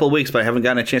over a couple of weeks, but I haven't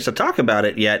gotten a chance to talk about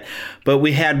it yet. But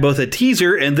we had both a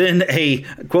teaser and then a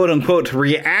quote unquote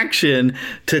reaction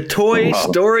to Toy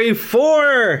Story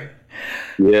 4.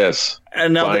 Yes.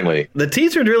 And now finally. The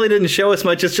teaser really didn't show us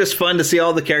much. It's just fun to see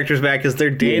all the characters back as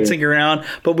they're dancing around.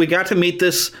 But we got to meet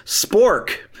this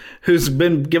Spork, who's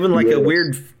been given a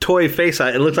weird toy face.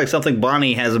 It looks like something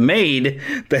Bonnie has made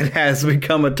that has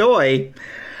become a toy.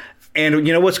 And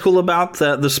you know what's cool about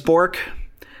the Spork?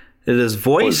 It is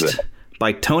voiced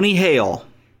by Tony Hale.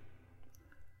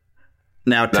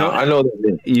 Now I know that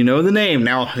name. You know the name.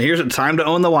 Now, here's a time to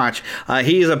own the watch.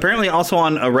 He is apparently also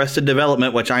on Arrested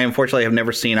Development, which I unfortunately have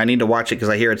never seen. I need to watch it because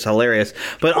I hear it's hilarious.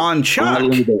 But on Chuck,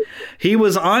 he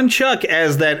was on Chuck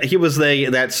as that. He was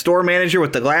that store manager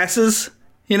with the glasses.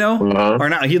 Or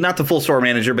not? He's not the full store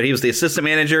manager, but he was the assistant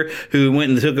manager who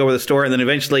went and took over the store, and then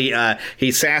eventually he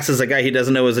sasses a guy he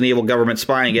doesn't know is an evil government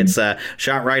spy and gets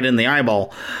shot right in the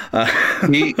eyeball.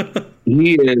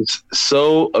 He is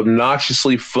so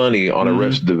obnoxiously funny on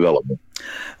Arrested Development.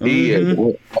 He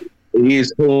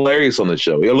is hilarious on the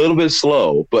show. A little bit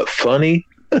slow, but funny.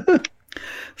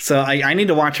 So I need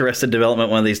to watch Arrested Development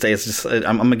one of these days.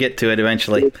 I'm going to get to it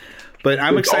eventually. But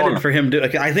I'm excited for him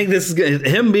I think this is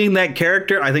him being that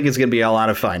character. I think it's going to be a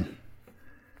lot of fun.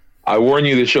 I warn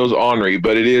you, the show's ornery,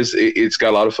 but it's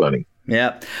got a lot of funny.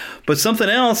 Yeah. But something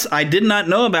else I did not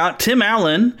know about, Tim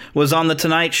Allen was on The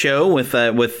Tonight Show with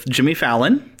Jimmy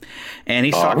Fallon. And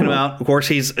he's talking about, of course,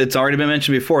 it's already been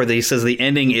mentioned before, that he says the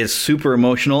ending is super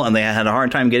emotional and they had a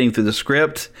hard time getting through the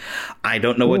script. I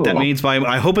don't know what that means.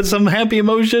 I hope it's some happy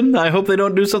emotion. I hope they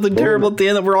don't do something terrible at the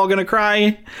end that we're all going to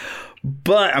cry.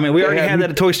 But, I mean, we already had that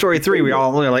at Toy Story 3. We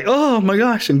all were like, oh, my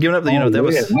gosh, and giving up. That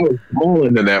was... I was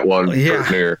falling in that one.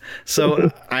 Yeah. So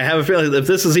I have a feeling if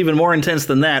this is even more intense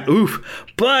than that, oof.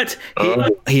 But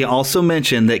he also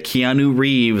mentioned that Keanu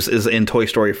Reeves is in Toy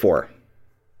Story 4.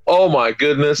 Oh, my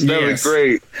goodness. That was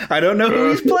great. I don't know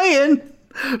who he's playing,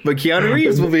 but Keanu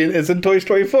Reeves is in Toy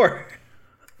Story 4.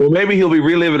 Well, maybe he'll be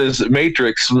reliving his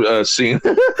Matrix scene.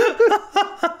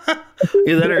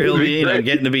 Either that or he'll be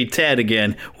getting to be Ted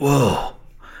again. Whoa,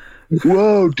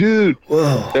 dude.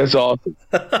 Whoa. That's awesome.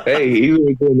 Hey, he's going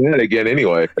to be doing that again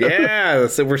anyway. Yeah,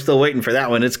 so we're still waiting for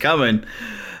that one. It's coming.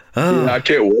 Oh. Yeah, I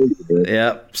can't wait. Man.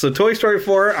 Yeah. So Toy Story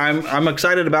 4, I'm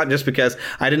excited about just because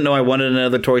I didn't know I wanted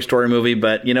another Toy Story movie,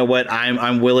 but you know what?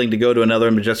 I'm willing to go to another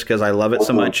one just because I love it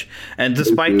so much. And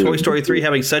despite Toy Story 3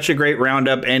 having such a great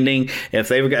roundup ending, if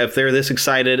they're this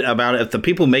excited about it, if the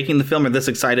people making the film are this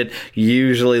excited,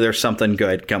 usually there's something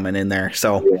good coming in there.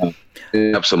 So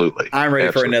absolutely. I'm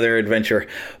ready for another adventure.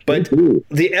 But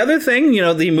the other thing,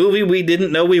 the movie we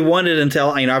didn't know we wanted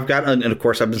until, I've got, and of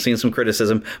course I've been seeing some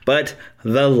criticism, but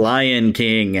The Lion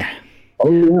King.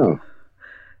 Oh, yeah.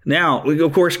 Now,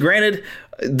 of course, granted,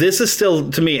 this is still,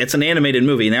 to me, it's an animated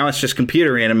movie. Now it's just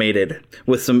computer animated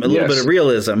with a little bit of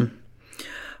realism.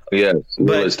 Yeah,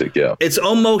 realistic, yeah. It's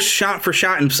almost shot for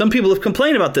shot, and some people have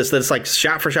complained about this, that it's like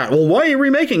shot for shot. Well, why are you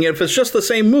remaking it if it's just the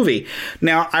same movie?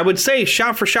 Now, I would say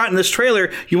shot for shot in this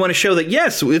trailer, you want to show that,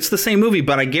 yes, it's the same movie,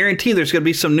 but I guarantee there's going to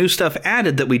be some new stuff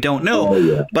added that we don't know. Oh,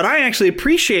 yeah. But I actually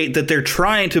appreciate that they're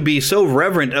trying to be so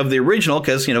reverent of the original,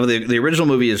 because, the original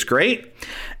movie is great.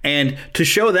 And to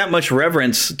show that much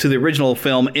reverence to the original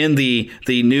film in the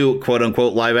new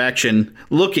quote-unquote live-action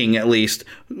looking, at least,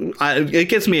 it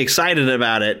gets me excited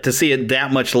about it to see it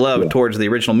that much love towards the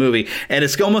original movie. And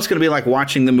it's almost going to be like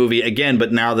watching the movie again,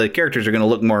 but now the characters are going to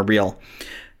look more real.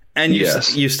 And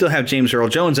you still have James Earl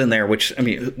Jones in there, which,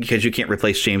 because you can't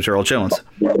replace James Earl Jones.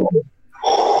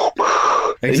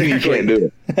 Exactly. You can't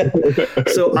do it.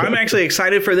 So I'm actually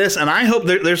excited for this, and I hope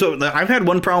I've had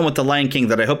one problem with The Lion King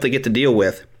that I hope they get to deal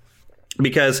with,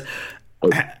 because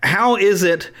how is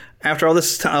it after all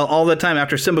this all the time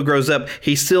after Simba grows up,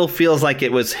 he still feels like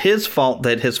it was his fault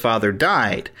that his father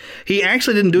died? He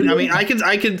actually didn't do. I mean, I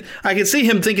could see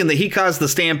him thinking that he caused the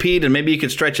stampede, and maybe you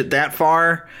could stretch it that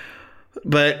far.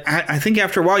 But I think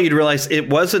after a while you'd realize it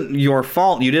wasn't your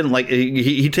fault. You didn't like.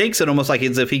 He takes it almost like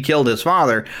as if he killed his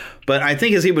father. But I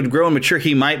think as he would grow and mature,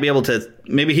 he might be able to.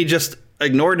 Maybe he just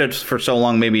ignored it for so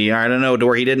long. Maybe I don't know, to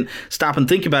where he didn't stop and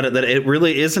think about it. That it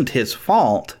really isn't his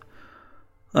fault.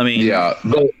 I mean, yeah,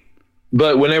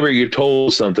 but whenever you're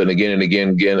told something again and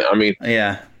again, I mean,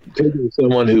 yeah, taking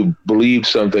someone who believed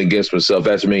something against himself,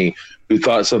 that's me, who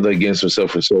thought something against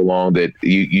himself for so long that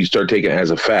you start taking it as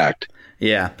a fact.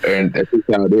 Yeah. And that's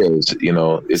how it is. You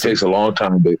know, it takes a long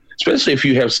time, but especially if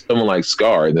you have someone like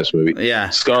Scar in this movie. Yeah.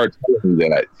 Scar telling you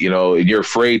that, you know, and you're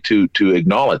afraid to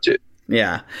acknowledge it.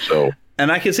 Yeah. So.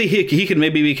 And I can see he could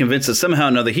maybe be convinced that somehow or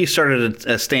another he started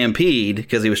a stampede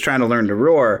because he was trying to learn to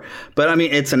roar. But I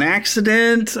mean, it's an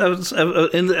accident.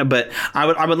 But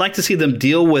I would like to see them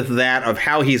deal with that, of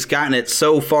how he's gotten it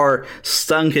so far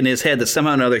stunk in his head that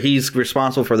somehow or another he's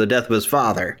responsible for the death of his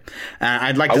father.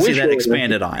 I'd like to see that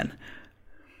expanded on.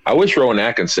 I wish Rowan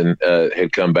Atkinson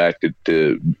had come back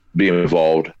to be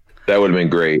involved. That would have been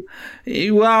great.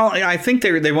 Well, I think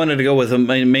they wanted to go with a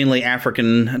mainly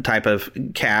African type of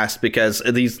cast, because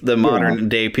the modern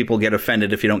day people get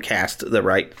offended if you don't cast the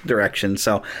right direction.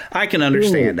 So I can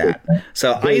understand that.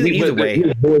 So either way,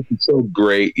 his voice is so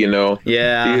great, you know.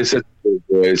 Yeah, he has such a good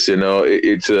voice. You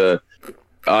know,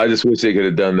 I just wish they could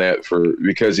have done that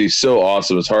because he's so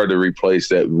awesome. It's hard to replace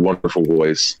that wonderful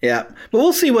voice. Yeah, but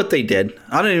we'll see what they did.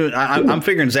 I'm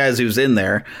figuring Zazu's in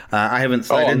there. I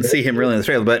didn't see him really in the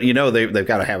trailer, but you know they've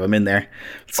got to have him in there.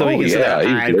 So he can say,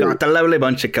 "I've got a lovely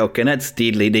bunch of coconuts,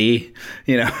 deedly dee."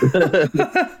 You know.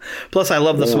 Plus, I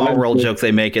love the small world joke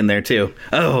they make in there too.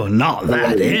 Oh, not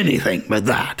that, anything but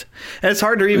that. And it's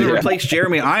hard to even replace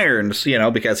Jeremy Irons, you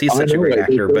know, because he's such a great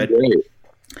actor. But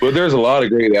well, there's a lot of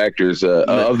great actors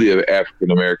of the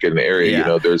African American area. Yeah. You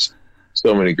know, there's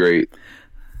so many great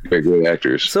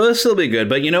actors. So this will be good.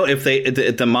 But, you know, if they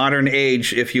at the modern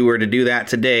age, if you were to do that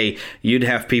today, you'd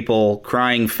have people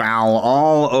crying foul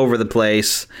all over the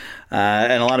place.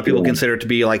 And a lot of people consider it to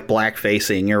be like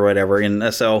blackfacing or whatever. And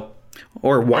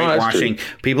or whitewashing.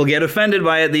 People get offended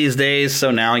by it these days.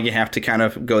 So now you have to kind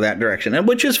of go that direction, and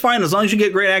which is fine as long as you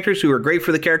get great actors who are great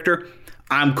for the character.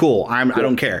 I'm cool. I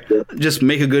don't care. Just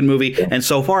make a good movie. And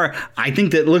so far, I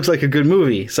think that looks like a good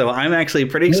movie. So I'm actually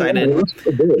pretty excited.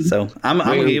 So I'm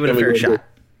going to give it a fair shot.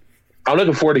 I'm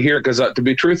looking forward to hearing it because, to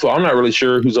be truthful, I'm not really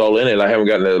sure who's all in it. I haven't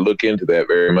gotten to look into that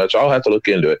very much. I'll have to look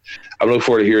into it. I'm looking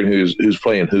forward to hearing who's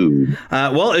playing who.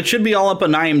 Well, it should be all up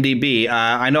on IMDb.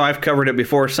 I know I've covered it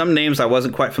before. Some names I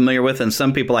wasn't quite familiar with, and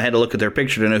some people I had to look at their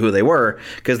picture to know who they were,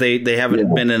 because they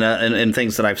haven't been in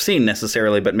things that I've seen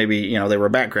necessarily, but maybe, you know, they were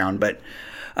background. But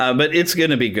it's going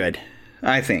to be good,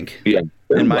 I think. Yeah,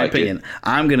 in my opinion.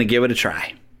 I'm going to give it a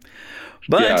try.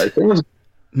 But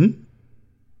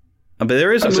but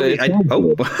there is a movie.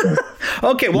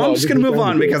 Okay, well, I'm just going to move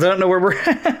on because I don't know where we're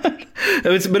at.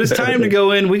 But it's time to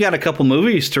go in. We got a couple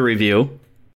movies to review.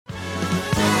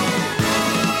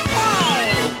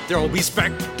 There'll be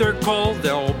spectacle,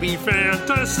 there'll be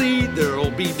fantasy, there'll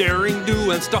be daring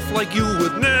do and stuff like you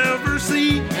would never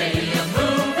see. Hey, a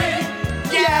movie!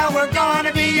 Yeah, we're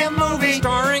gonna be a movie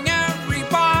Starring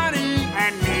everybody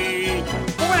and me.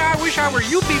 Boy, I wish I were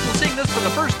you people seeing this for the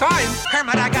first time.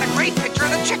 Kermit, I got a great picture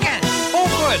of the chicken. Oh,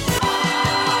 good.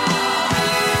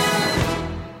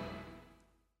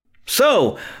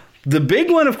 So, the big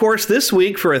one, of course, this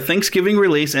week for a Thanksgiving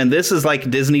release, and this is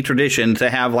like Disney tradition to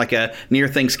have like a near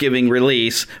Thanksgiving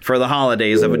release for the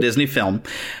holidays of a Disney film.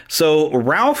 So,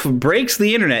 Ralph breaks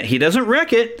the internet. He doesn't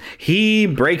wreck it. He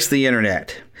breaks the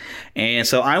internet. And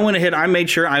so I went ahead. I made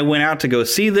sure I went out to go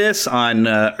see this on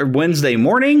Wednesday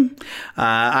morning.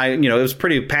 It was a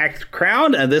pretty packed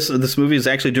crowd. This movie is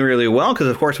actually doing really well because,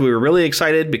 of course, we were really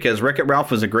excited because Wreck-It Ralph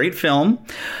was a great film,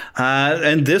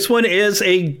 and this one is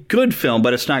a good film,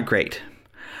 but it's not great.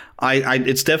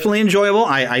 It's definitely enjoyable.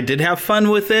 I did have fun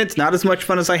with it. Not as much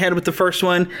fun as I had with the first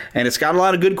one, and it's got a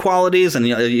lot of good qualities, and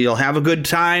you'll have a good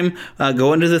time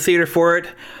going to the theater for it.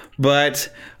 But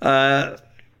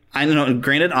I know,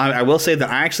 granted, I will say that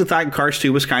I actually thought Cars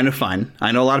 2 was kind of fun.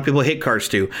 I know a lot of people hate Cars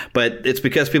 2, but it's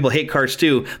because people hate Cars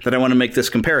 2 that I want to make this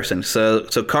comparison. So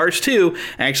Cars 2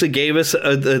 actually gave us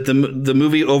the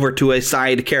movie over to a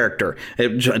side character.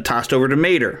 It tossed over to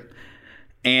Mater.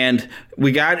 And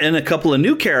we got in a couple of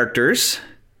new characters,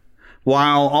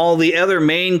 while all the other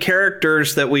main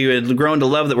characters that we had grown to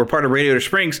love that were part of Radiator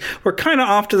Springs were kind of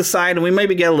off to the side, and we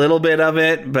maybe get a little bit of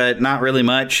it, but not really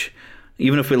much.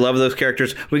 even if we love those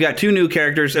characters. We got 2 new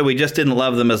characters, and we just didn't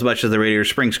love them as much as the Radiator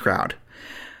Springs crowd.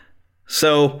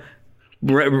 So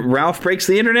Ralph Breaks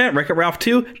the Internet, Wreck-It Ralph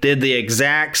 2, did the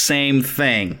exact same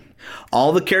thing.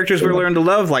 All the characters we learned to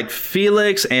love, like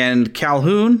Felix and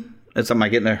Calhoun. Am I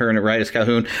getting it right? It's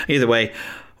Calhoun. Either way,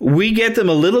 we get them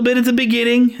a little bit at the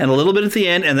beginning and a little bit at the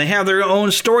end, and they have their own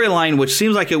storyline, which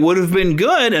seems like it would have been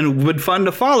good and would fun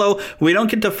to follow. We don't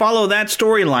get to follow that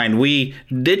storyline. We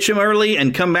ditch them early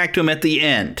and come back to them at the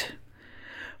end.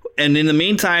 And in the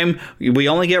meantime, we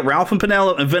only get Ralph and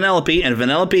Vanellope, and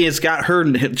Vanellope has got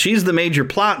her. She's the major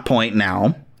plot point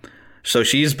now, so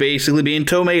she's basically being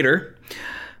Tomater.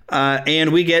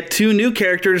 And we get 2 new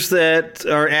characters that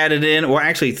are added in, or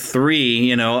actually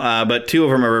 3, but 2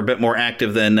 of them are a bit more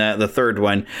active than the third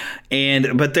one.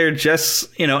 But they're just,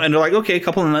 and they're like, okay, a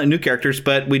couple of new characters,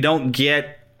 but we don't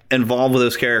get involved with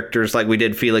those characters like we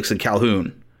did Felix and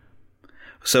Calhoun.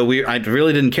 So I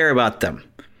really didn't care about them.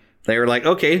 They were like,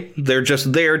 okay, they're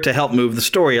just there to help move the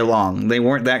story along. They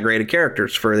weren't that great of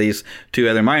characters for these 2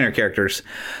 other minor characters.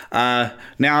 Now,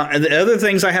 the other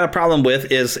things I had a problem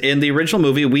with is in the original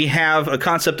movie, we have a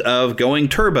concept of going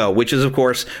turbo, which is, of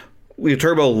course,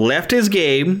 Turbo left his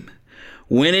game,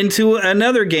 went into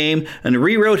another game, and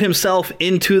rewrote himself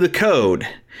into the code.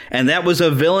 And that was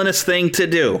a villainous thing to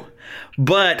do.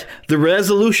 But the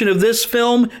resolution of this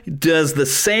film does the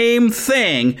same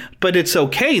thing, but it's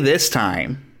okay this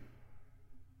time.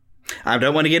 I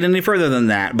don't want to get any further than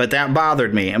that, but that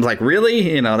bothered me. I was like,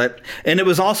 really? And it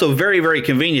was also very, very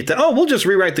convenient that, we'll just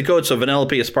rewrite the code so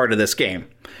Vanellope is part of this game.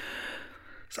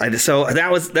 So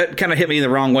that kind of hit me the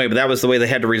wrong way, but that was the way they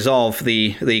had to resolve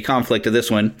the conflict of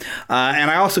this one. And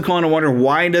I also kind of wonder,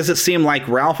 why does it seem like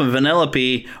Ralph and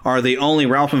Vanellope are the only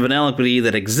Ralph and Vanellope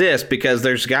that exist? Because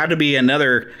there's got to be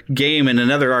another game in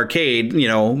another arcade,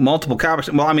 multiple copies.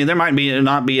 Well, I mean, there might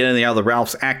not be any other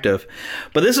Ralphs active.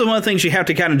 But this is one of the things you have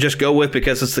to kind of just go with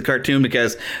because it's the cartoon,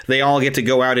 because they all get to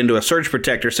go out into a surge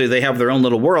protector, so they have their own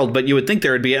little world. But you would think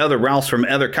there would be other Ralphs from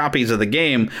other copies of the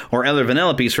game, or other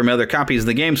Vanellopes from other copies of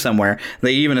the game somewhere.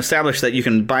 They even established that you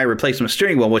can buy a replacement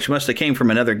steering wheel, which must have came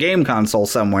from another game console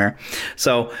somewhere.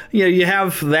 So you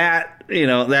have that,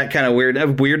 that kind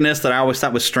of weirdness that I always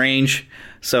thought was strange.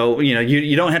 So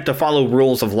you don't have to follow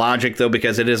rules of logic though,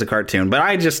 because it is a cartoon. But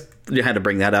I just had to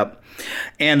bring that up.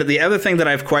 And the other thing that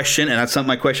I've questioned, and that's something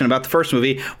I questioned about the first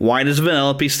movie, why does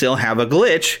Vanellope still have a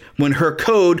glitch when her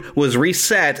code was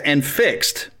reset and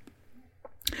fixed?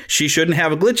 She shouldn't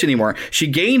have a glitch anymore. She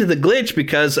gained the glitch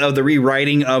because of the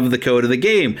rewriting of the code of the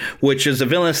game, which is a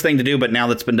villainous thing to do, but now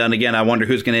that's been done again, I wonder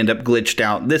who's going to end up glitched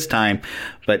out this time.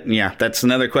 But yeah, that's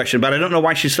another question. But I don't know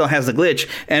why she still has the glitch.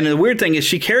 And the weird thing is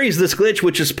she carries this glitch,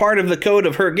 which is part of the code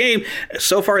of her game,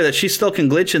 so far that she still can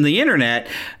glitch in the internet.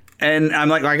 And I'm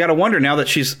like, I got to wonder now that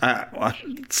she's,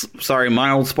 sorry,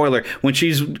 mild spoiler, when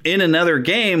she's in another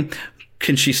game,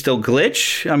 can she still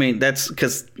glitch? I mean, that's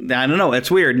because, I don't know,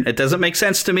 it's weird. It doesn't make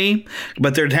sense to me,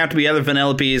 but there'd have to be other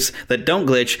Vanellopes that don't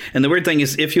glitch. And the weird thing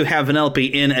is, if you have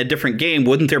Vanellope in a different game,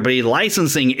 wouldn't there be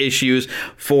licensing issues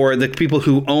for the people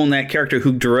who own that character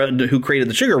who created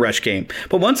the Sugar Rush game?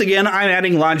 But once again, I'm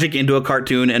adding logic into a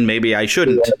cartoon, and maybe I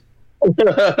shouldn't.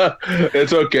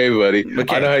 It's okay, buddy.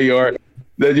 Okay. I know how you are.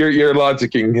 You're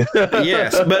logicking.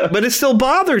 Yes, but it still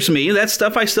bothers me. That's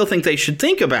stuff I still think they should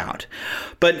think about.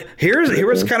 But here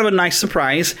was kind of a nice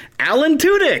surprise. Alan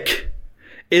Tudyk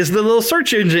is the little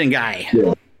search engine guy.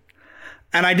 Yeah.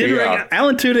 And I didn't.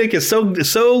 Alan Tudyk is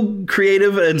so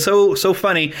creative and so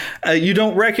funny. You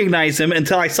don't recognize him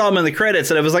until I saw him in the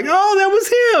credits, and I was like, "Oh,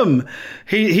 that was him."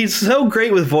 He's so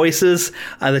great with voices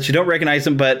that you don't recognize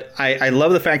him. But I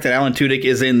love the fact that Alan Tudyk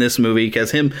is in this movie,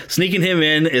 because sneaking him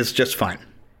in is just fun.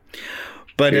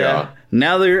 But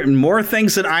now there are more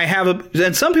things that I have.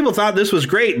 And some people thought this was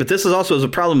great, but this is also a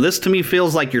problem. This to me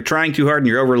feels like you're trying too hard and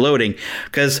you're overloading.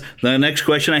 Because the next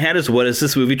question I had is, what is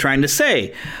this movie trying to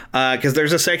say? Because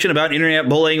there's a section about internet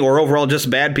bullying or overall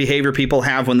just bad behavior people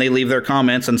have when they leave their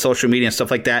comments on social media and stuff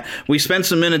like that. We spent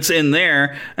some minutes in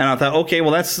there, and I thought, okay,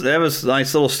 well, that was a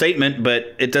nice little statement,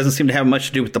 but it doesn't seem to have much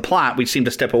to do with the plot. We seem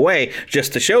to step away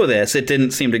just to show this. It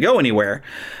didn't seem to go anywhere.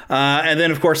 And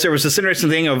then, of course, there was this interesting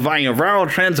thing of viral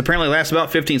trends apparently last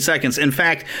about 15 seconds. In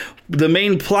fact, the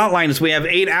main plot line is we have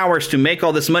 8 hours to make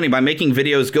all this money by making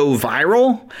videos go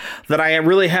viral, that I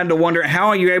really had to wonder, how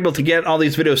are you able to get all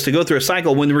these videos to go through a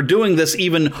cycle when we're doing this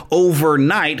even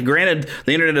overnight? Granted,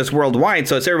 the internet is worldwide,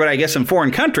 so it's everybody, I guess, in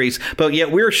foreign countries, but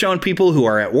yet we're showing people who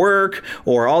are at work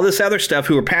or all this other stuff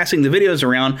who are passing the videos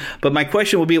around. But my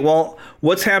question would be, well,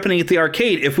 what's happening at the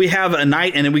arcade? If we have a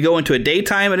night and then we go into a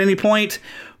daytime at any point,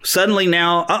 suddenly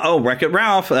now, Wreck-It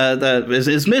Ralph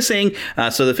is missing.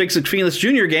 So the Fix It Felix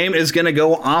Jr. game is going to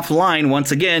go offline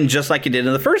once again, just like it did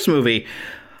in the first movie.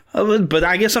 But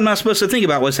I guess I'm not supposed to think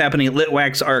about what's happening at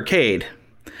Litwack's arcade.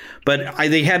 But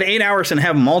they had 8 hours and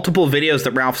have multiple videos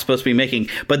that Ralph's supposed to be making.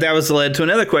 But that was led to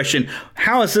another question.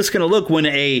 How is this going to look when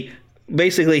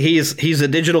basically he's a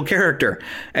digital character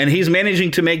and he's managing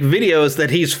to make videos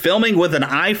that he's filming with an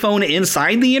iPhone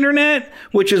inside the internet,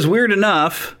 which is weird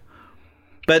enough.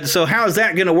 But so how is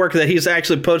that going to work that he's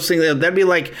actually posting? That'd be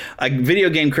like a video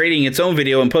game creating its own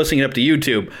video and posting it up to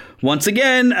YouTube. Once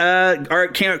again, our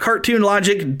cartoon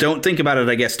logic, don't think about it,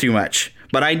 I guess, too much.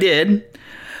 But I did.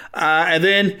 And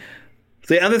then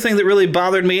the other thing that really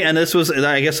bothered me, and this was,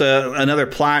 I guess, another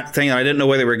plot thing, I didn't know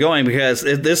where they were going, because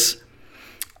this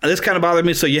kind of bothered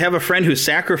me. So you have a friend who's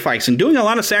doing a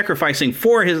lot of sacrificing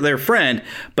for their friend,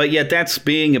 but yet that's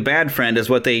being a bad friend is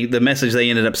what the message they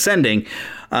ended up sending.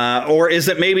 Or is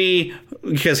it maybe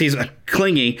because he's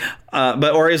clingy,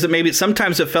 or is it maybe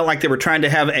sometimes it felt like they were trying to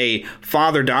have a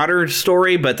father-daughter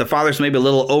story, but the father's maybe a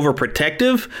little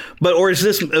overprotective? Or is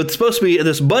it's supposed to be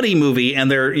this buddy movie,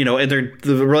 and the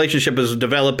relationship is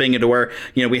developing into where,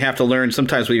 we have to learn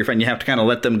sometimes with your friend, you have to kind of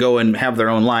let them go and have their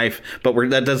own life, but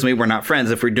that doesn't mean we're not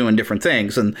friends if we're doing different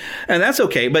things, and that's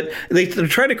okay. But they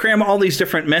try to cram all these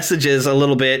different messages a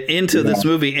little bit into this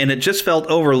movie, and it just felt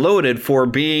overloaded for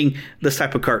being this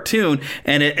type of cartoon,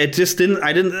 and it just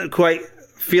I didn't quite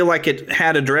feel like it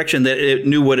had a direction that it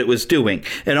knew what it was doing.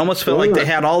 It almost felt like they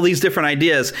had all these different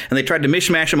ideas and they tried to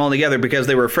mishmash them all together because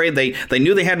they were afraid they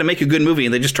knew they had to make a good movie,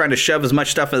 and they just tried to shove as much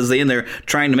stuff as they in there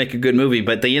trying to make a good movie,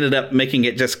 but they ended up making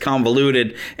it just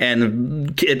convoluted,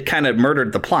 and it kind of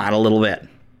murdered the plot a little bit.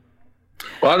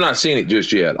 Well, I've not seen it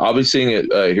just yet. I'll be seeing it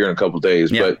here in a couple of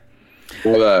days, but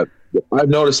I've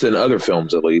noticed in other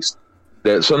films, at least,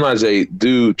 that sometimes they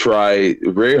do try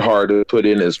very hard to put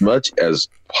in as much as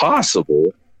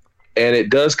possible, and it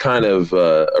does kind of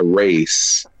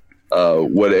erase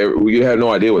whatever. You have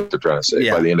no idea what they're trying to say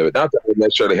by the end of it. Not that they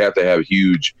necessarily have to have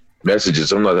huge messages.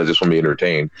 Sometimes I just want to be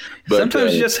entertained. But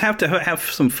sometimes you just have to have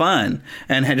some fun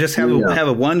and just have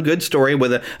a one good story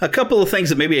with a couple of things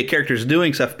that maybe a character's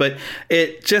doing stuff, but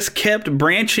it just kept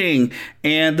branching.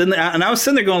 And then I was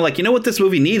sitting there going, like, you know what this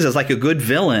movie needs is like a good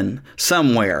villain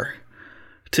somewhere.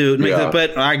 To make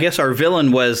but I guess our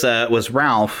villain was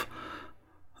Ralph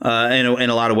in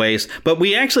a lot of ways. But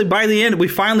we actually, by the end, we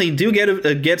finally do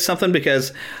get something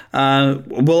because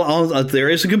there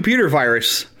is a computer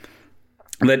virus.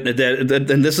 And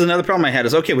this is another problem I had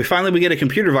is, we finally get a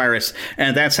computer virus,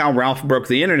 and that's how Ralph broke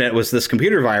the internet, was this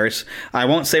computer virus. I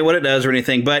won't say what it does or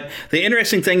anything, but the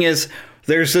interesting thing is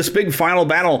there's this big final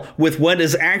battle with what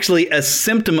is actually a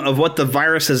symptom of what the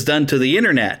virus has done to the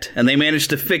internet, and they managed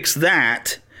to fix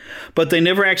that, but they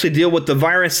never actually deal with the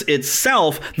virus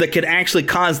itself that could actually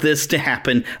cause this to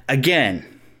happen again.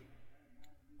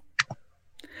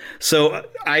 So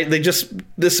they just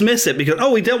dismiss it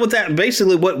because, we dealt with that,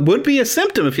 basically what would be a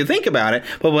symptom if you think about it.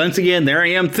 But once again, there I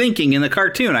am thinking in the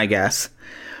cartoon, I guess.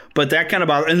 But that kind of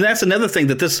bothers, and that's another thing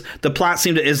that the plot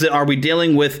seemed to, are we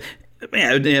dealing with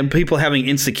people having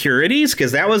insecurities?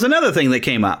 Because that was another thing that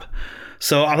came up.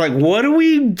 So I'm like, what are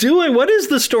we doing? What is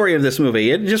the story of this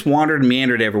movie? It just wandered and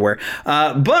meandered everywhere.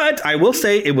 But I will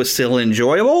say it was still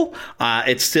enjoyable.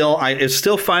 It's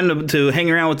still fun to hang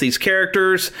around with these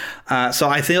characters. So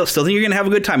I still think you're going to have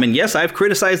a good time. And yes, I've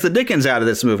criticized the dickens out of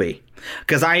this movie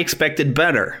because I expected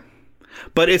better.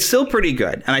 But it's still pretty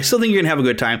good, and I still think you're going to have a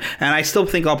good time, and I still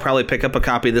think I'll probably pick up a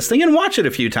copy of this thing and watch it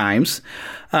a few times,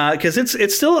 because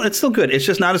it's still good. It's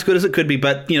just not as good as it could be,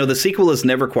 but, the sequel is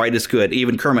never quite as good.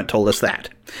 Even Kermit told us that.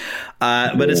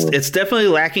 But it's definitely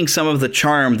lacking some of the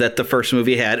charm that the first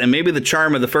movie had, and maybe the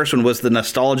charm of the first one was the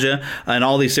nostalgia and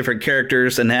all these different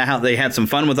characters and how they had some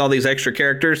fun with all these extra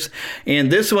characters. And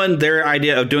this one, their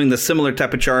idea of doing the similar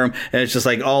type of charm, and it's just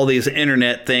like all these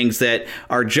internet things that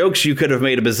are jokes you could have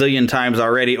made a bazillion times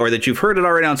already, or that you've heard it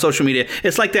already on social media.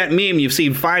 It's like that meme you've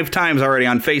seen 5 times already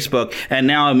on Facebook, and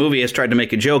now a movie has tried to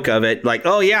make a joke of it. Like,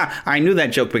 oh yeah, I knew that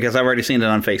joke because I've already seen it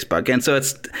on Facebook. And so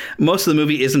most of the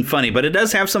movie isn't funny, but it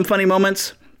does have some funny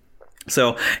moments.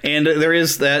 So, and there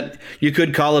is that, you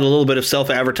could call it a little bit of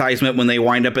self-advertisement when they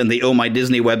wind up in the Oh My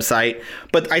Disney website,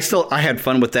 but I had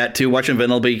fun with that too. Watching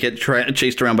Vanellope get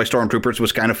chased around by stormtroopers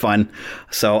was kind of fun.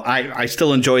 So I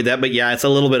still enjoyed that, but yeah, it's a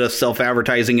little bit of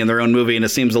self-advertising in their own movie, and it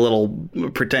seems a little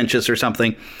pretentious or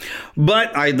something.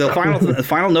 But the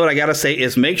final note I gotta say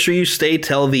is make sure you stay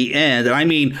till the end, and I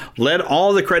mean let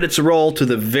all the credits roll to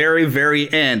the very,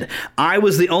 very end. I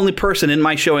was the only person in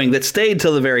my showing that stayed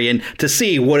till the very end to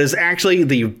see what is actually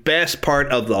the best part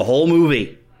of the whole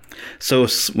movie. So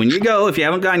when you go, if you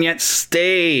haven't gone yet,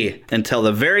 stay until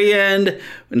the very end,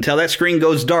 until that screen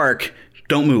goes dark.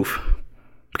 Don't move,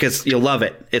 because you'll love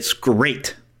it. It's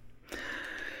great.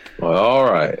 All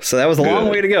right. So that was a long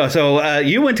way to go. So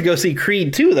you went to go see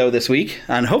Creed 2, though, this week,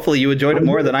 and hopefully you enjoyed it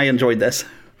more than I enjoyed this.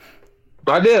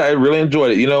 I did. I really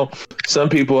enjoyed it. You know, some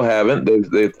people haven't.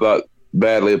 They thought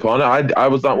badly upon it. I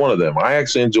was not one of them. I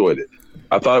actually enjoyed it.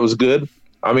 I thought it was good.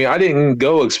 I mean, I didn't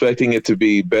go expecting it to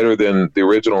be better than the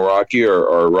original Rocky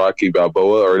or Rocky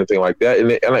Balboa or anything like that,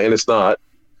 and it's not.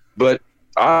 But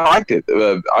I liked it.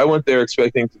 I went there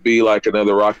expecting to be like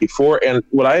another Rocky 4, and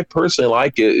what I personally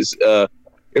like is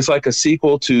it's like a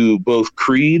sequel to both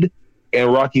Creed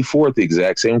and Rocky 4 at the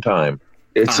exact same time.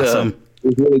 It's awesome.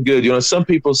 It's really good. You know, some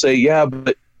people say, yeah,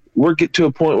 but we're get to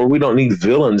a point where we don't need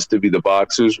villains to be the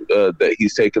boxers that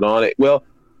he's taken on. It. Well,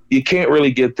 you can't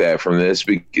really get that from this.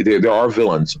 There are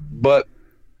villains, but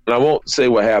and I won't say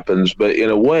what happens, but in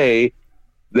a way,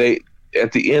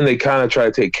 at the end they kind of try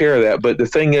to take care of that. But the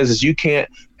thing is you can't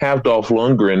have Dolph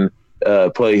Lundgren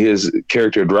play his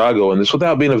character Drago in this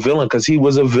without being a villain, because he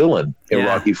was a villain in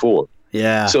Rocky 4.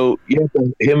 Yeah. So you have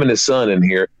him and his son in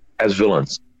here as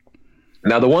villains.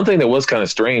 Now, the one thing that was kind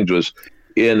of strange was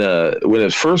when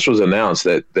it first was announced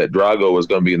that Drago was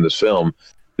going to be in this film,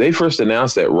 they first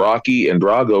announced that Rocky and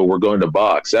Drago were going to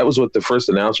box. That was what the first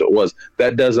announcement was.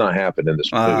 That does not happen in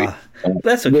this movie.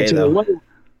 That's okay, though.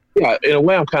 In a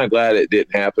way, I'm kind of glad it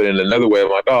didn't happen. In another way,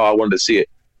 I'm like, oh, I wanted to see it.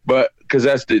 But because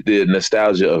that's the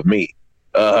nostalgia of me.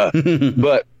 But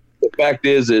the fact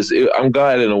is I'm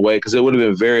glad in a way, because it would have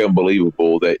been very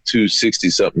unbelievable that two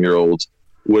 60-something-year-olds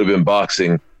would have been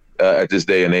boxing at this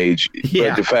day and age. Yeah.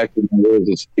 But the fact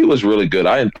is, it was really good.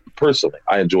 I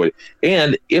enjoyed it.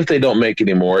 And if they don't make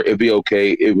any more, it'd be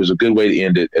okay. It was a good way to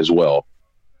end it as well.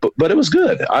 But it was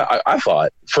good. I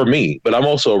thought, for me. But I'm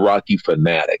also a Rocky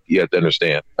fanatic. You have to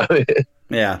understand.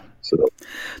 Yeah. So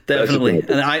definitely.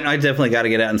 And I definitely got to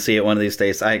get out and see it one of these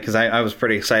days. Because I was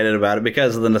pretty excited about it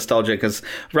because of the nostalgia. Because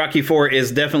Rocky 4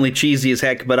 is definitely cheesy as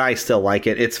heck, but I still like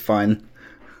it. It's fun.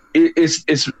 It's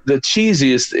the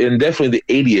cheesiest and definitely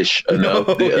the 80-ish.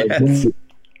 Yes.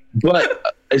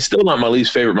 But it's still not my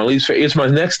least favorite. It's my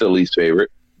next to least favorite.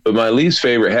 But my least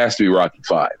favorite has to be Rocky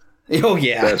 5. Oh,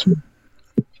 yeah.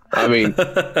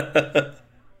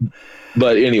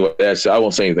 But anyway, I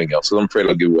won't say anything else, because I'm afraid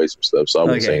I'll give away some stuff, so I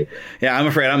won't say anything. Yeah, I'm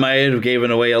afraid I might have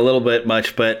given away a little bit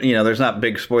much, but, there's not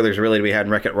big spoilers really to be had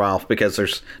in Wreck-It Ralph, because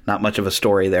there's not much of a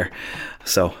story there.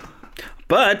 So,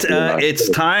 but it's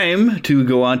time to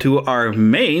go on to our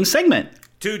main segment.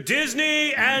 To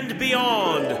Disney and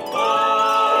beyond.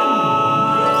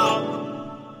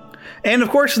 And, of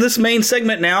course, this main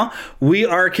segment now, we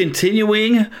are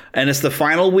continuing, and it's the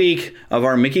final week of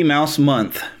our Mickey Mouse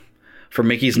month for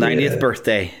Mickey's 90th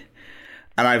birthday.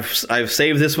 And I've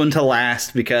saved this one to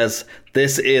last because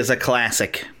this is a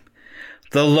classic.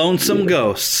 The Lonesome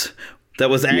Ghosts, that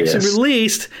was actually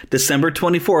released December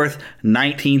 24th,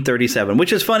 1937,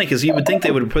 which is funny because you would think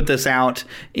they would put this out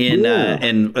in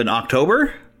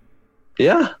October.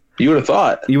 Yeah. You would have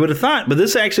thought. But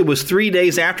this actually was 3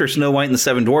 days after Snow White and the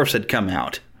Seven Dwarfs had come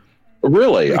out.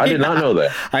 Really? I did not know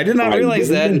that. I did not realize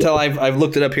that until I've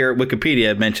looked it up here at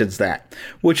Wikipedia. It mentions that,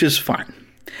 which is fine.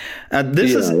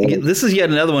 This is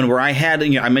yet another one where I had,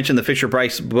 I mentioned the Fisher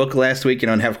Price book last week,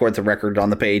 and have, of course, the record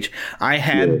on the page. I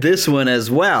had this one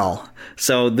as well.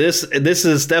 So this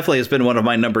is definitely has been one of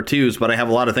my number twos, but I have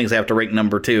a lot of things I have to rank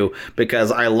number two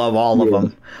because I love all of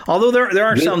them. Although there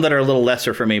are some that are a little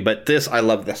lesser for me, but I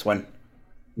love this one.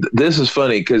 This is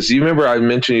funny because you remember I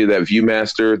mentioned you that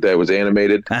Viewmaster that was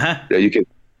animated.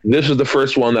 This was the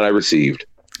first one that I received,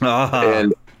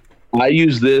 and I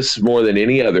used this more than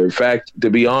any other. In fact, to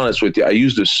be honest with you, I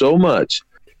used it so much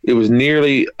it was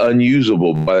nearly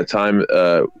unusable by the time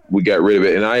we got rid of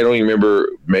it. And I don't even remember.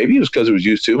 Maybe it was because it was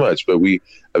used too much, but we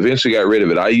eventually got rid of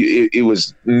it. It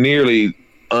was nearly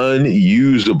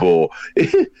unusable,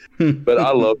 but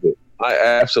I loved it. I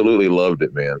absolutely loved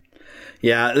it, man.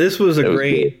 Yeah, this was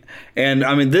great. And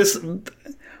I mean, this,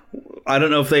 I don't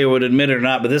know if they would admit it or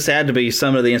not, but this had to be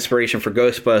some of the inspiration for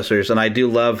Ghostbusters. And I do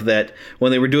love that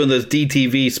when they were doing those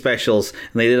DTV specials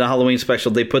and they did a Halloween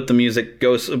special, they put the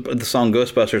the song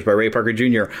Ghostbusters by Ray Parker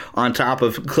Jr. on top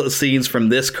of scenes from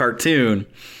this cartoon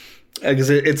because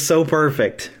it's so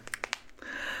perfect.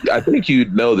 I think you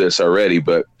know this already,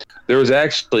 but there was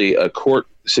actually a court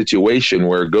situation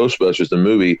where Ghostbusters, the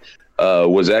movie,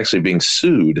 was actually being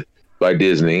sued by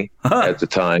Disney at the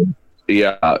time.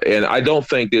 Yeah, and I don't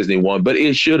think Disney won, but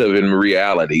it should have in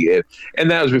reality.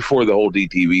 And that was before the whole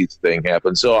DTV thing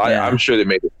happened. So I'm sure they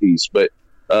made a peace. But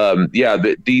the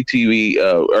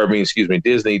DTV,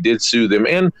 Disney did sue them.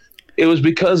 And it was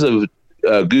because of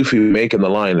Goofy making the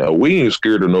line, "We ain't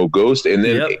scared of no ghost," and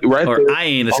then right or there, I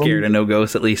ain't scared of no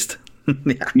ghost, at least.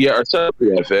 yeah, or something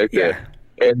to that effect. Yeah.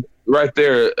 And right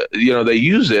there, they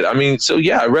use it. I mean, so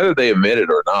yeah, whether they admit it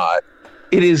or not,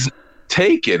 it is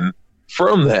taken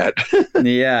from that.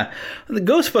 Yeah. The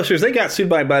Ghostbusters, they got sued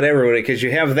by about everybody because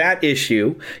you have that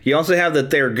issue. You also have that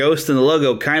their ghost in the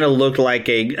logo kind of looked like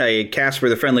a Casper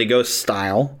the Friendly Ghost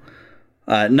style.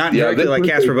 Not directly like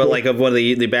Casper, but like of one of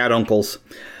the bad uncles.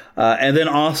 And then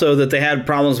also that they had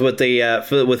problems with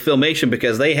with filmation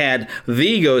because they had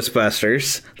the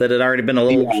Ghostbusters that had already been a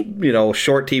little,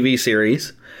 short TV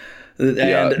series. And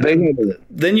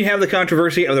then you have the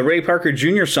controversy of the Ray Parker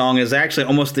Jr. song is actually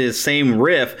almost the same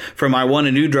riff from I Want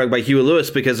a New Drug by Huey Lewis,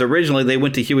 because originally they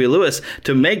went to Huey Lewis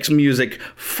to make music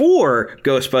for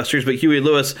Ghostbusters, but Huey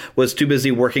Lewis was too busy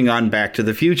working on Back to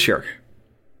the Future.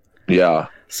 Yeah.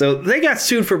 So they got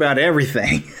sued for about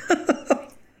everything.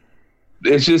 But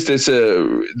let's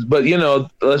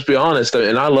be honest,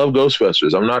 and I love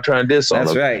Ghostbusters. I'm not trying to diss on them.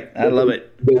 That's right. I love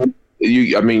it.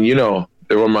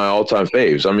 They're one of my all-time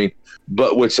faves. I mean,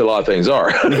 but which a lot of things are.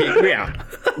 Yeah.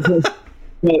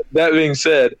 That being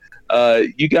said,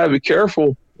 you got to be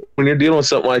careful when you're dealing with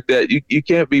something like that. You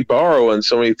can't be borrowing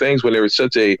so many things when there was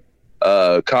such a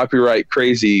copyright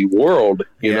crazy world.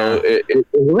 It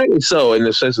rightly so, in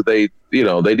the sense that they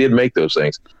did make those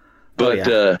things. But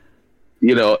and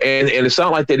it's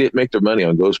not like they didn't make their money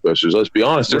on Ghostbusters. Let's be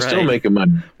honest, they're still making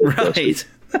money. Right.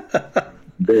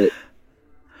 But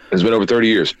it's been over 30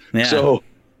 years. Yeah. So,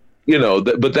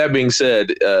 but that being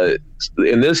said,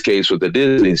 in this case with the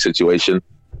Disney situation,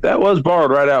 that was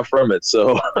borrowed right out from it.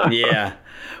 So yeah,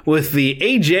 with the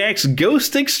Ajax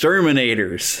Ghost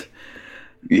Exterminators.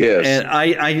 Yes. And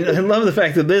I love the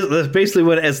fact that that's basically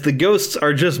what, as the ghosts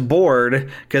are just bored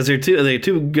because they're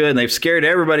too good and they've scared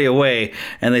everybody away,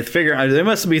 and they figure they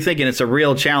must be thinking it's a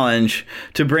real challenge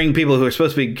to bring people who are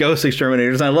supposed to be ghost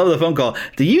exterminators. And I love the phone call.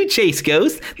 Do you chase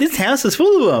ghosts? This house is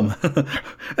full of them.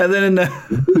 And then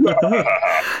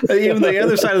even the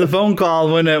other side of the phone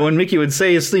call, when Mickey would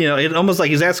say, it's almost like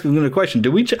he's asking a question.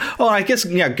 Do we? I guess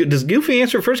Does Goofy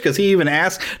answer first because he even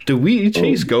asked, "Do we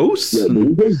chase ghosts?" Yeah, do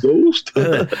we chase ghosts?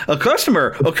 A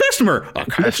customer. The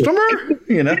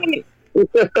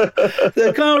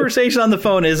conversation on the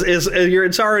phone is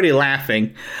it's already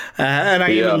laughing, and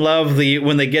I even love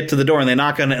when they get to the door and they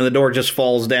knock on it and the door just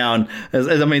falls down.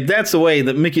 I mean, that's the way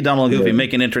that Mickey, Donald, and Goofy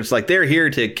make an entrance. Like they're here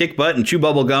to kick butt and chew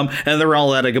bubble gum, and they're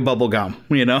all out of bubble gum.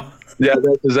 Yeah,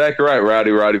 that's exactly right,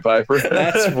 Rowdy Piper.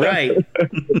 That's right.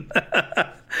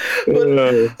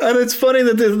 And it's funny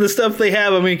that the stuff they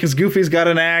have. I mean, because Goofy's got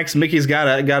an axe, Mickey's got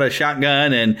a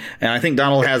shotgun, and I think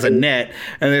Donald has a net.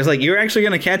 And there's like, you're actually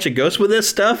going to catch a ghost with this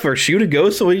stuff or shoot a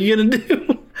ghost? So what are you going to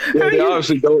do? They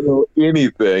obviously don't know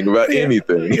anything about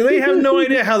anything. They have no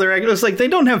idea how they're acting. It's like they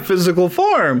don't have physical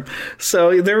form,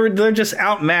 so they're just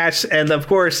outmatched. And of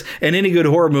course, in any good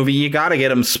horror movie, you got to get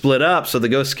them split up so the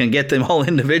ghosts can get them all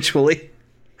individually.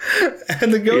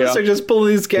 And the ghosts are just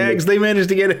pulling these gags. They managed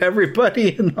to get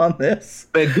everybody in on this.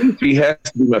 Man, Goofy has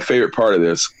to be my favorite part of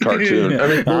this cartoon. I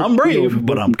mean, I'm brave,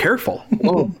 but I'm careful.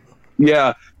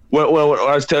 Yeah. When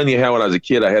I was telling you how when I was a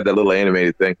kid, I had that little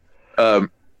animated thing.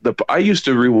 I used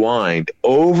to rewind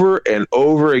over and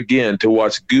over again to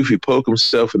watch Goofy poke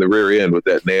himself in the rear end with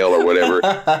that nail or whatever.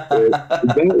 That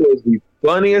was the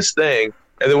funniest thing.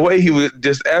 And the way he was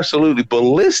just absolutely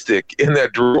ballistic in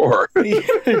that drawer.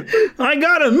 I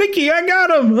got him, Mickey! I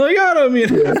got him!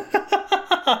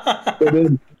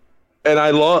 And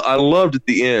I loved at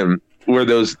the end where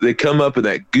they come up in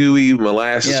that gooey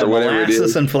molasses or whatever it is.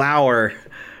 Molasses and flour.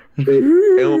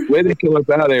 And when they come up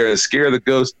out there and scare the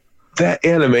ghost, that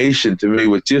animation to me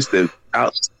was just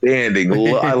outstanding.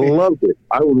 I loved it.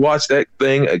 I would watch that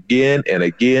thing again and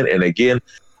again and again.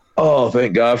 Oh,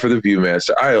 thank God for the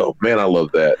Viewmaster. I love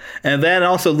that. And that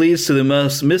also leads to the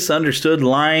most misunderstood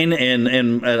line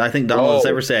and I think Donald has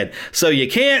ever said. So you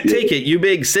can't take it, you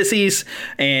big sissies.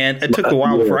 And it took a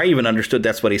while before I even understood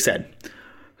that's what he said.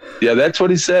 Yeah, that's what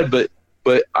he said, but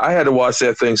I had to watch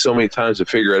that thing so many times to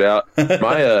figure it out.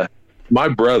 My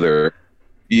brother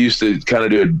used to kind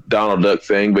of do a Donald Duck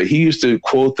thing, but he used to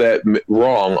quote that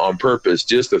wrong on purpose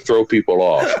just to throw people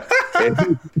off.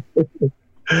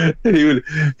 And he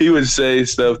would say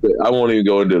stuff that I won't even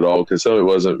go into it all because some of it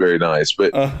wasn't very nice,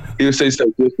 but he would say stuff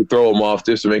just to throw him off,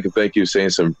 just to make him think he was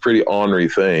saying some pretty ornery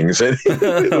things. I've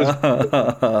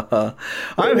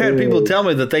had people tell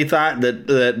me that they thought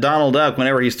that Donald Duck,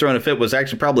 whenever he's throwing a fit, was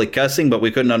actually probably cussing, but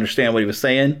we couldn't understand what he was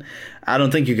saying. I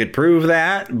don't think you could prove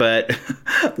that, but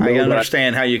I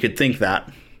understand how you could think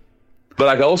that.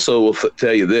 But I also will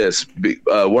tell you this.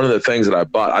 One of the things that I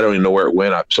bought, I don't even know where it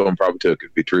went. Someone probably took it,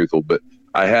 to be truthful. But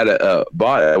I had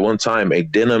bought at one time a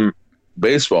denim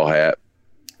baseball hat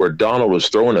where Donald was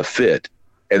throwing a fit.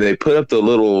 And they put up the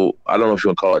little, I don't know if you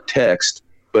want to call it text,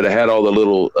 but it had all the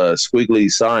little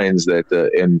squiggly signs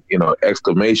and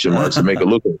exclamation marks to make it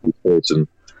look like this person.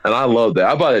 And I love that.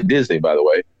 I bought it at Disney, by the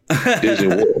way, Disney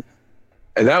World.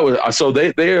 And that was, so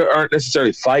they aren't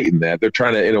necessarily fighting that. They're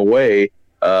trying to, in a way,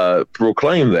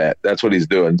 proclaim that. That's what he's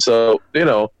doing. So,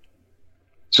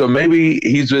 so maybe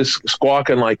he's just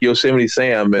squawking like Yosemite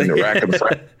Sam and racking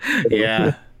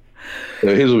Yeah.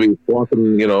 His will be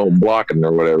squawking, blocking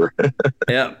or whatever.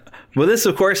 Yeah. Well, this,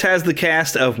 of course, has the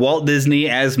cast of Walt Disney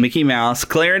as Mickey Mouse,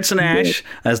 Clarence Nash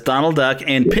as Donald Duck,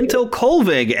 and Pinto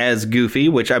Colvig as Goofy,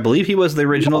 which I believe he was the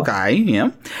original guy,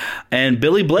 yeah, and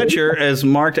Billy Bletcher as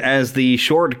marked as the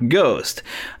short ghost.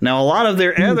 Now, a lot of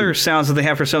their other sounds that they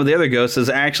have for some of the other ghosts is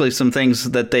actually some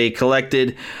things that they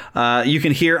collected. You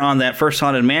can hear on that first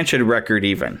Haunted Mansion record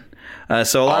even.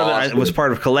 So a lot of it was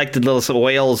part of collected little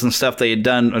wails and stuff they had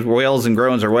done, wails and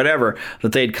groans or whatever,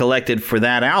 that they had collected for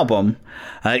that album.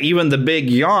 Even the big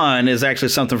yawn is actually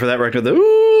something for that record. The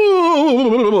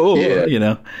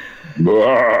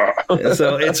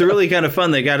So it's really kind of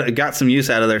fun. They got some use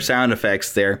out of their sound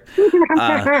effects there,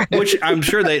 which I'm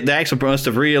sure they actually must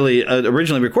have really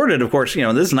originally recorded. Of course, this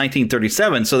is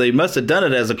 1937, so they must have done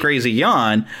it as a crazy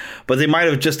yawn, but they might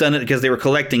have just done it because they were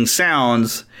collecting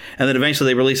sounds, and then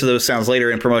eventually they released those sounds later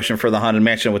in promotion for the Haunted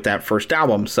Mansion with that first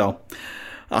album. So.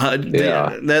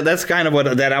 That's kind of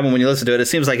what that album, when you listen to it, it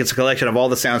seems like it's a collection of all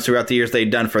the sounds throughout the years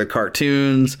they'd done for the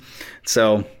cartoons.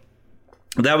 So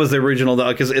that was the original,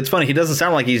 though, because it's funny, he doesn't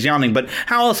sound like he's yawning, but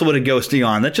how else would a ghost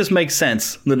yawn? That just makes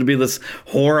sense. There'd be this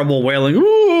horrible wailing,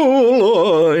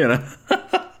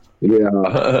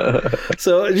 Yeah.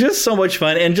 So just so much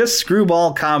fun and just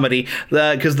screwball comedy,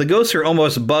 because the ghosts are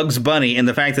almost Bugs Bunny in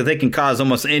the fact that they can cause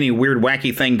almost any weird,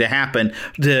 wacky thing to happen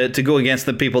to go against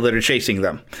the people that are chasing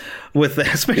them.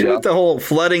 Especially with the whole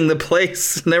flooding the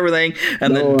place and everything,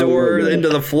 and the door into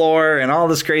the floor and all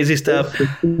this crazy stuff.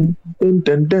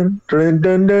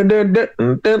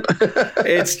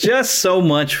 It's just so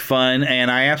much fun, and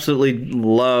I absolutely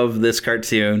love this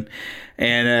cartoon.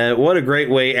 And what a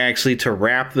great way, actually, to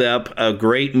wrap up a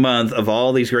great month of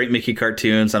all these great Mickey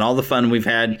cartoons and all the fun we've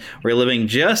had reliving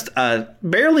just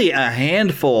barely a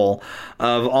handful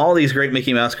of all these great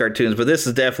Mickey Mouse cartoons. But this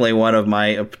is definitely one of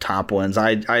my top ones.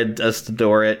 I just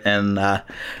adore it. And the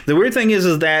weird thing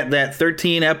is that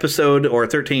 13 episode or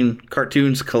 13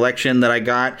 cartoons collection that I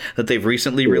got that they've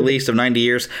recently released of 90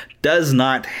 years does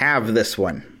not have this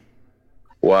one.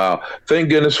 Wow. Thank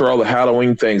goodness for all the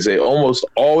Halloween things. They almost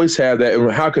always have that.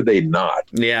 And how could they not?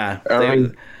 Yeah. I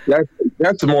mean,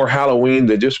 that's more Halloween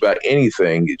than just about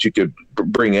anything that you could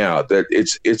bring out. That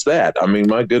it's that. I mean,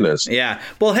 my goodness. Yeah.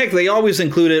 Well, heck, they always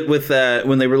include it with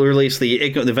when they release the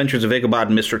Adventures of Ichabod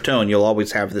and Mr. Tone. You'll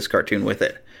always have this cartoon with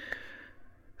it.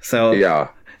 So yeah.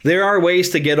 There are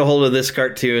ways to get a hold of this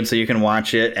cartoon so you can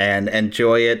watch it and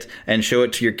enjoy it and show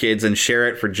it to your kids and share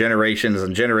it for generations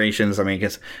and generations. I mean,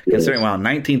 considering,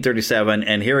 1937,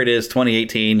 and here it is,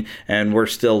 2018, and we're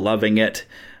still loving it.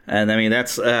 And I mean,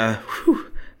 that's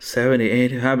 70,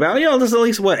 80, about, this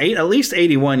is at least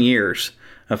 81 years,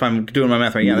 if I'm doing my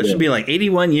math right. Yeah, this should be like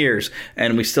 81 years,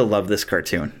 and we still love this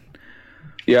cartoon.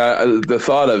 Yeah, the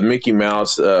thought of Mickey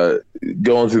Mouse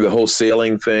going through the whole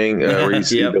sailing thing, where you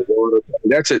see the water,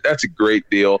 that's a great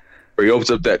deal. Where he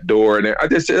opens up that door, and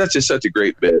that's just such a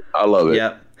great bit. I love it.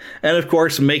 Yeah, and of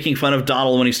course, making fun of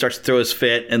Donald when he starts to throw his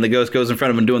fit, and the ghost goes in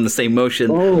front of him doing the same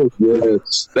motion. Oh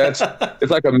yes,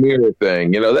 it's like a mirror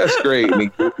thing. That's great.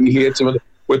 And he hits him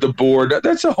with the board.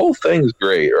 That's the whole thing's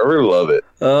great. I really love it.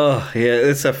 Oh yeah,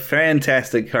 it's a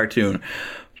fantastic cartoon.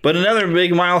 But another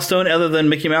big milestone other than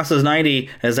Mickey Mouse's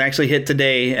 90 has actually hit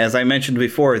today. As I mentioned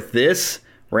before, this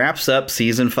wraps up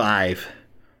season 5.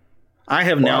 I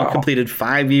have now completed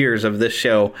 5 years of this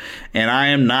show, and I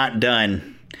am not done.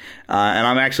 And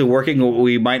I'm actually working.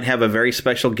 We might have a very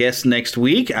special guest next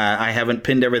week. I haven't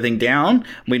pinned everything down.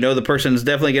 We know the person is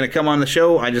definitely going to come on the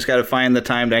show. I just got to find the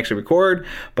time to actually record.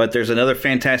 But there's another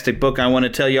fantastic book I want to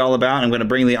tell you all about. I'm going to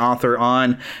bring the author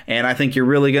on, and I think you're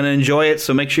really going to enjoy it.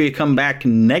 So make sure you come back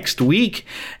next week,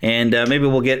 and maybe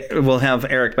we'll have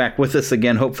Eric back with us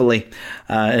again, hopefully,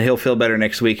 and he'll feel better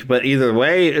next week. But either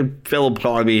way, Phil will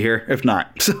probably be here, if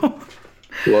not. So.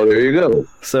 Well, there you go.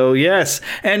 So, yes.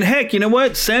 And heck, you know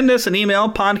what? Send us an email,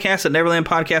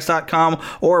 podcast@neverlandpodcast.com,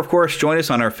 or, of course, join us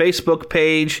on our Facebook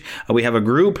page. We have a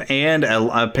group and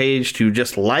a page to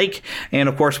just like. And,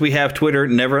 of course, we have Twitter,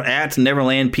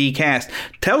 @NeverlandPcast.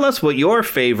 Tell us what your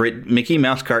favorite Mickey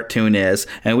Mouse cartoon is,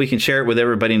 and we can share it with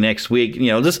everybody next week. You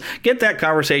know, just get that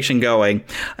conversation going.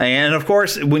 And, of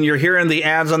course, when you're hearing the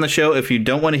ads on the show, if you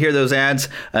don't want to hear those ads,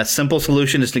 a simple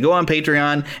solution is to go on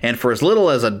Patreon, and for as little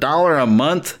as $1 a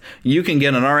month, you can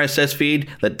get an RSS feed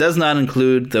that does not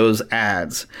include those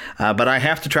ads. But I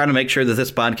have to try to make sure that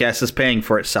this podcast is paying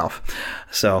for itself.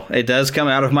 So it does come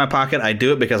out of my pocket. I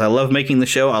do it because I love making the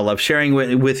show. I love sharing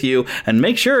with you, and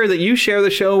make sure that you share the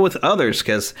show with others,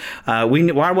 because I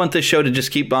want this show to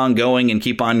just keep on going and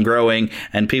keep on growing,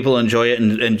 and people enjoy it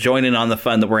and join in on the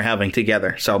fun that we're having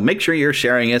together. So make sure you're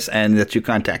sharing us and that you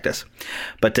contact us.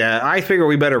 But I figure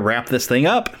we better wrap this thing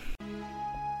up.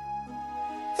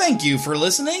 Thank you for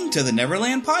listening to the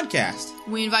Neverland Podcast.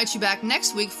 We invite you back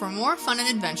next week for more fun and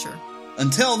adventure.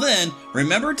 Until then,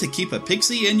 remember to keep a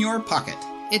pixie in your pocket.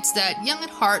 It's that young at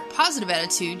heart, positive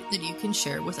attitude that you can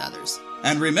share with others.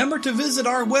 And remember to visit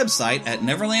our website at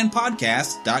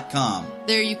neverlandpodcast.com.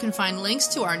 There you can find links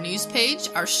to our news page,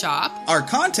 our shop, our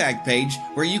contact page,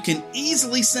 where you can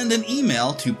easily send an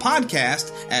email to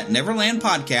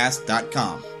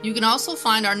podcast@neverlandpodcast.com. You can also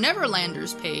find our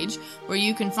Neverlanders page, where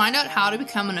you can find out how to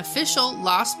become an official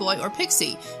Lost Boy or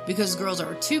Pixie, because girls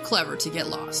are too clever to get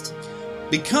lost.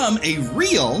 Become a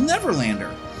real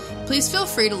Neverlander. Please feel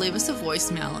free to leave us a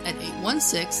voicemail at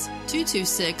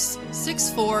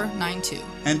 816-226-6492.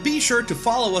 And be sure to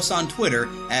follow us on Twitter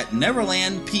at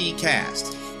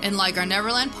NeverlandPcast. And like our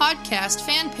Neverland Podcast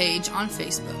fan page on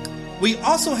Facebook. We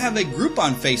also have a group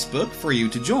on Facebook for you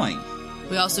to join.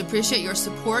 We also appreciate your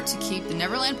support to keep the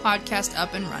Neverland Podcast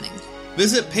up and running.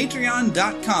 Visit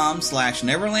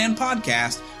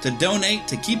patreon.com/NeverlandPodcast to donate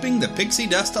to keeping the pixie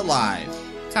dust alive.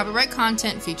 Copyright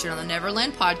content featured on the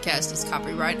Neverland Podcast is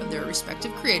copyright of their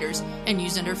respective creators and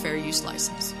used under fair use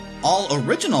license. All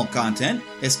original content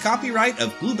is copyright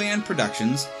of Blue Band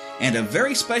Productions, and a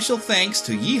very special thanks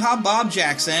to Yeehaw Bob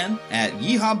Jackson at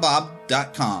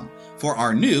yeehawbob.com for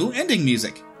our new ending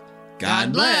music.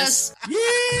 God bless. Yeah!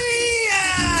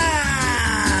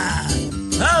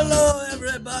 Hello,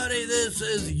 everybody. This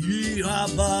is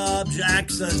Yeehaw Bob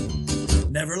Jackson.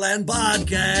 Neverland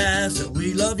Podcast,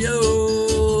 we love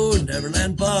you.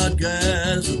 Neverland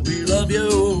Podcast, we love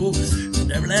you.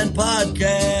 Neverland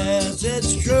Podcast,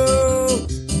 it's true.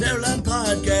 Neverland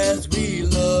Podcast, we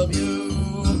love you.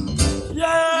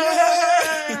 Yeah!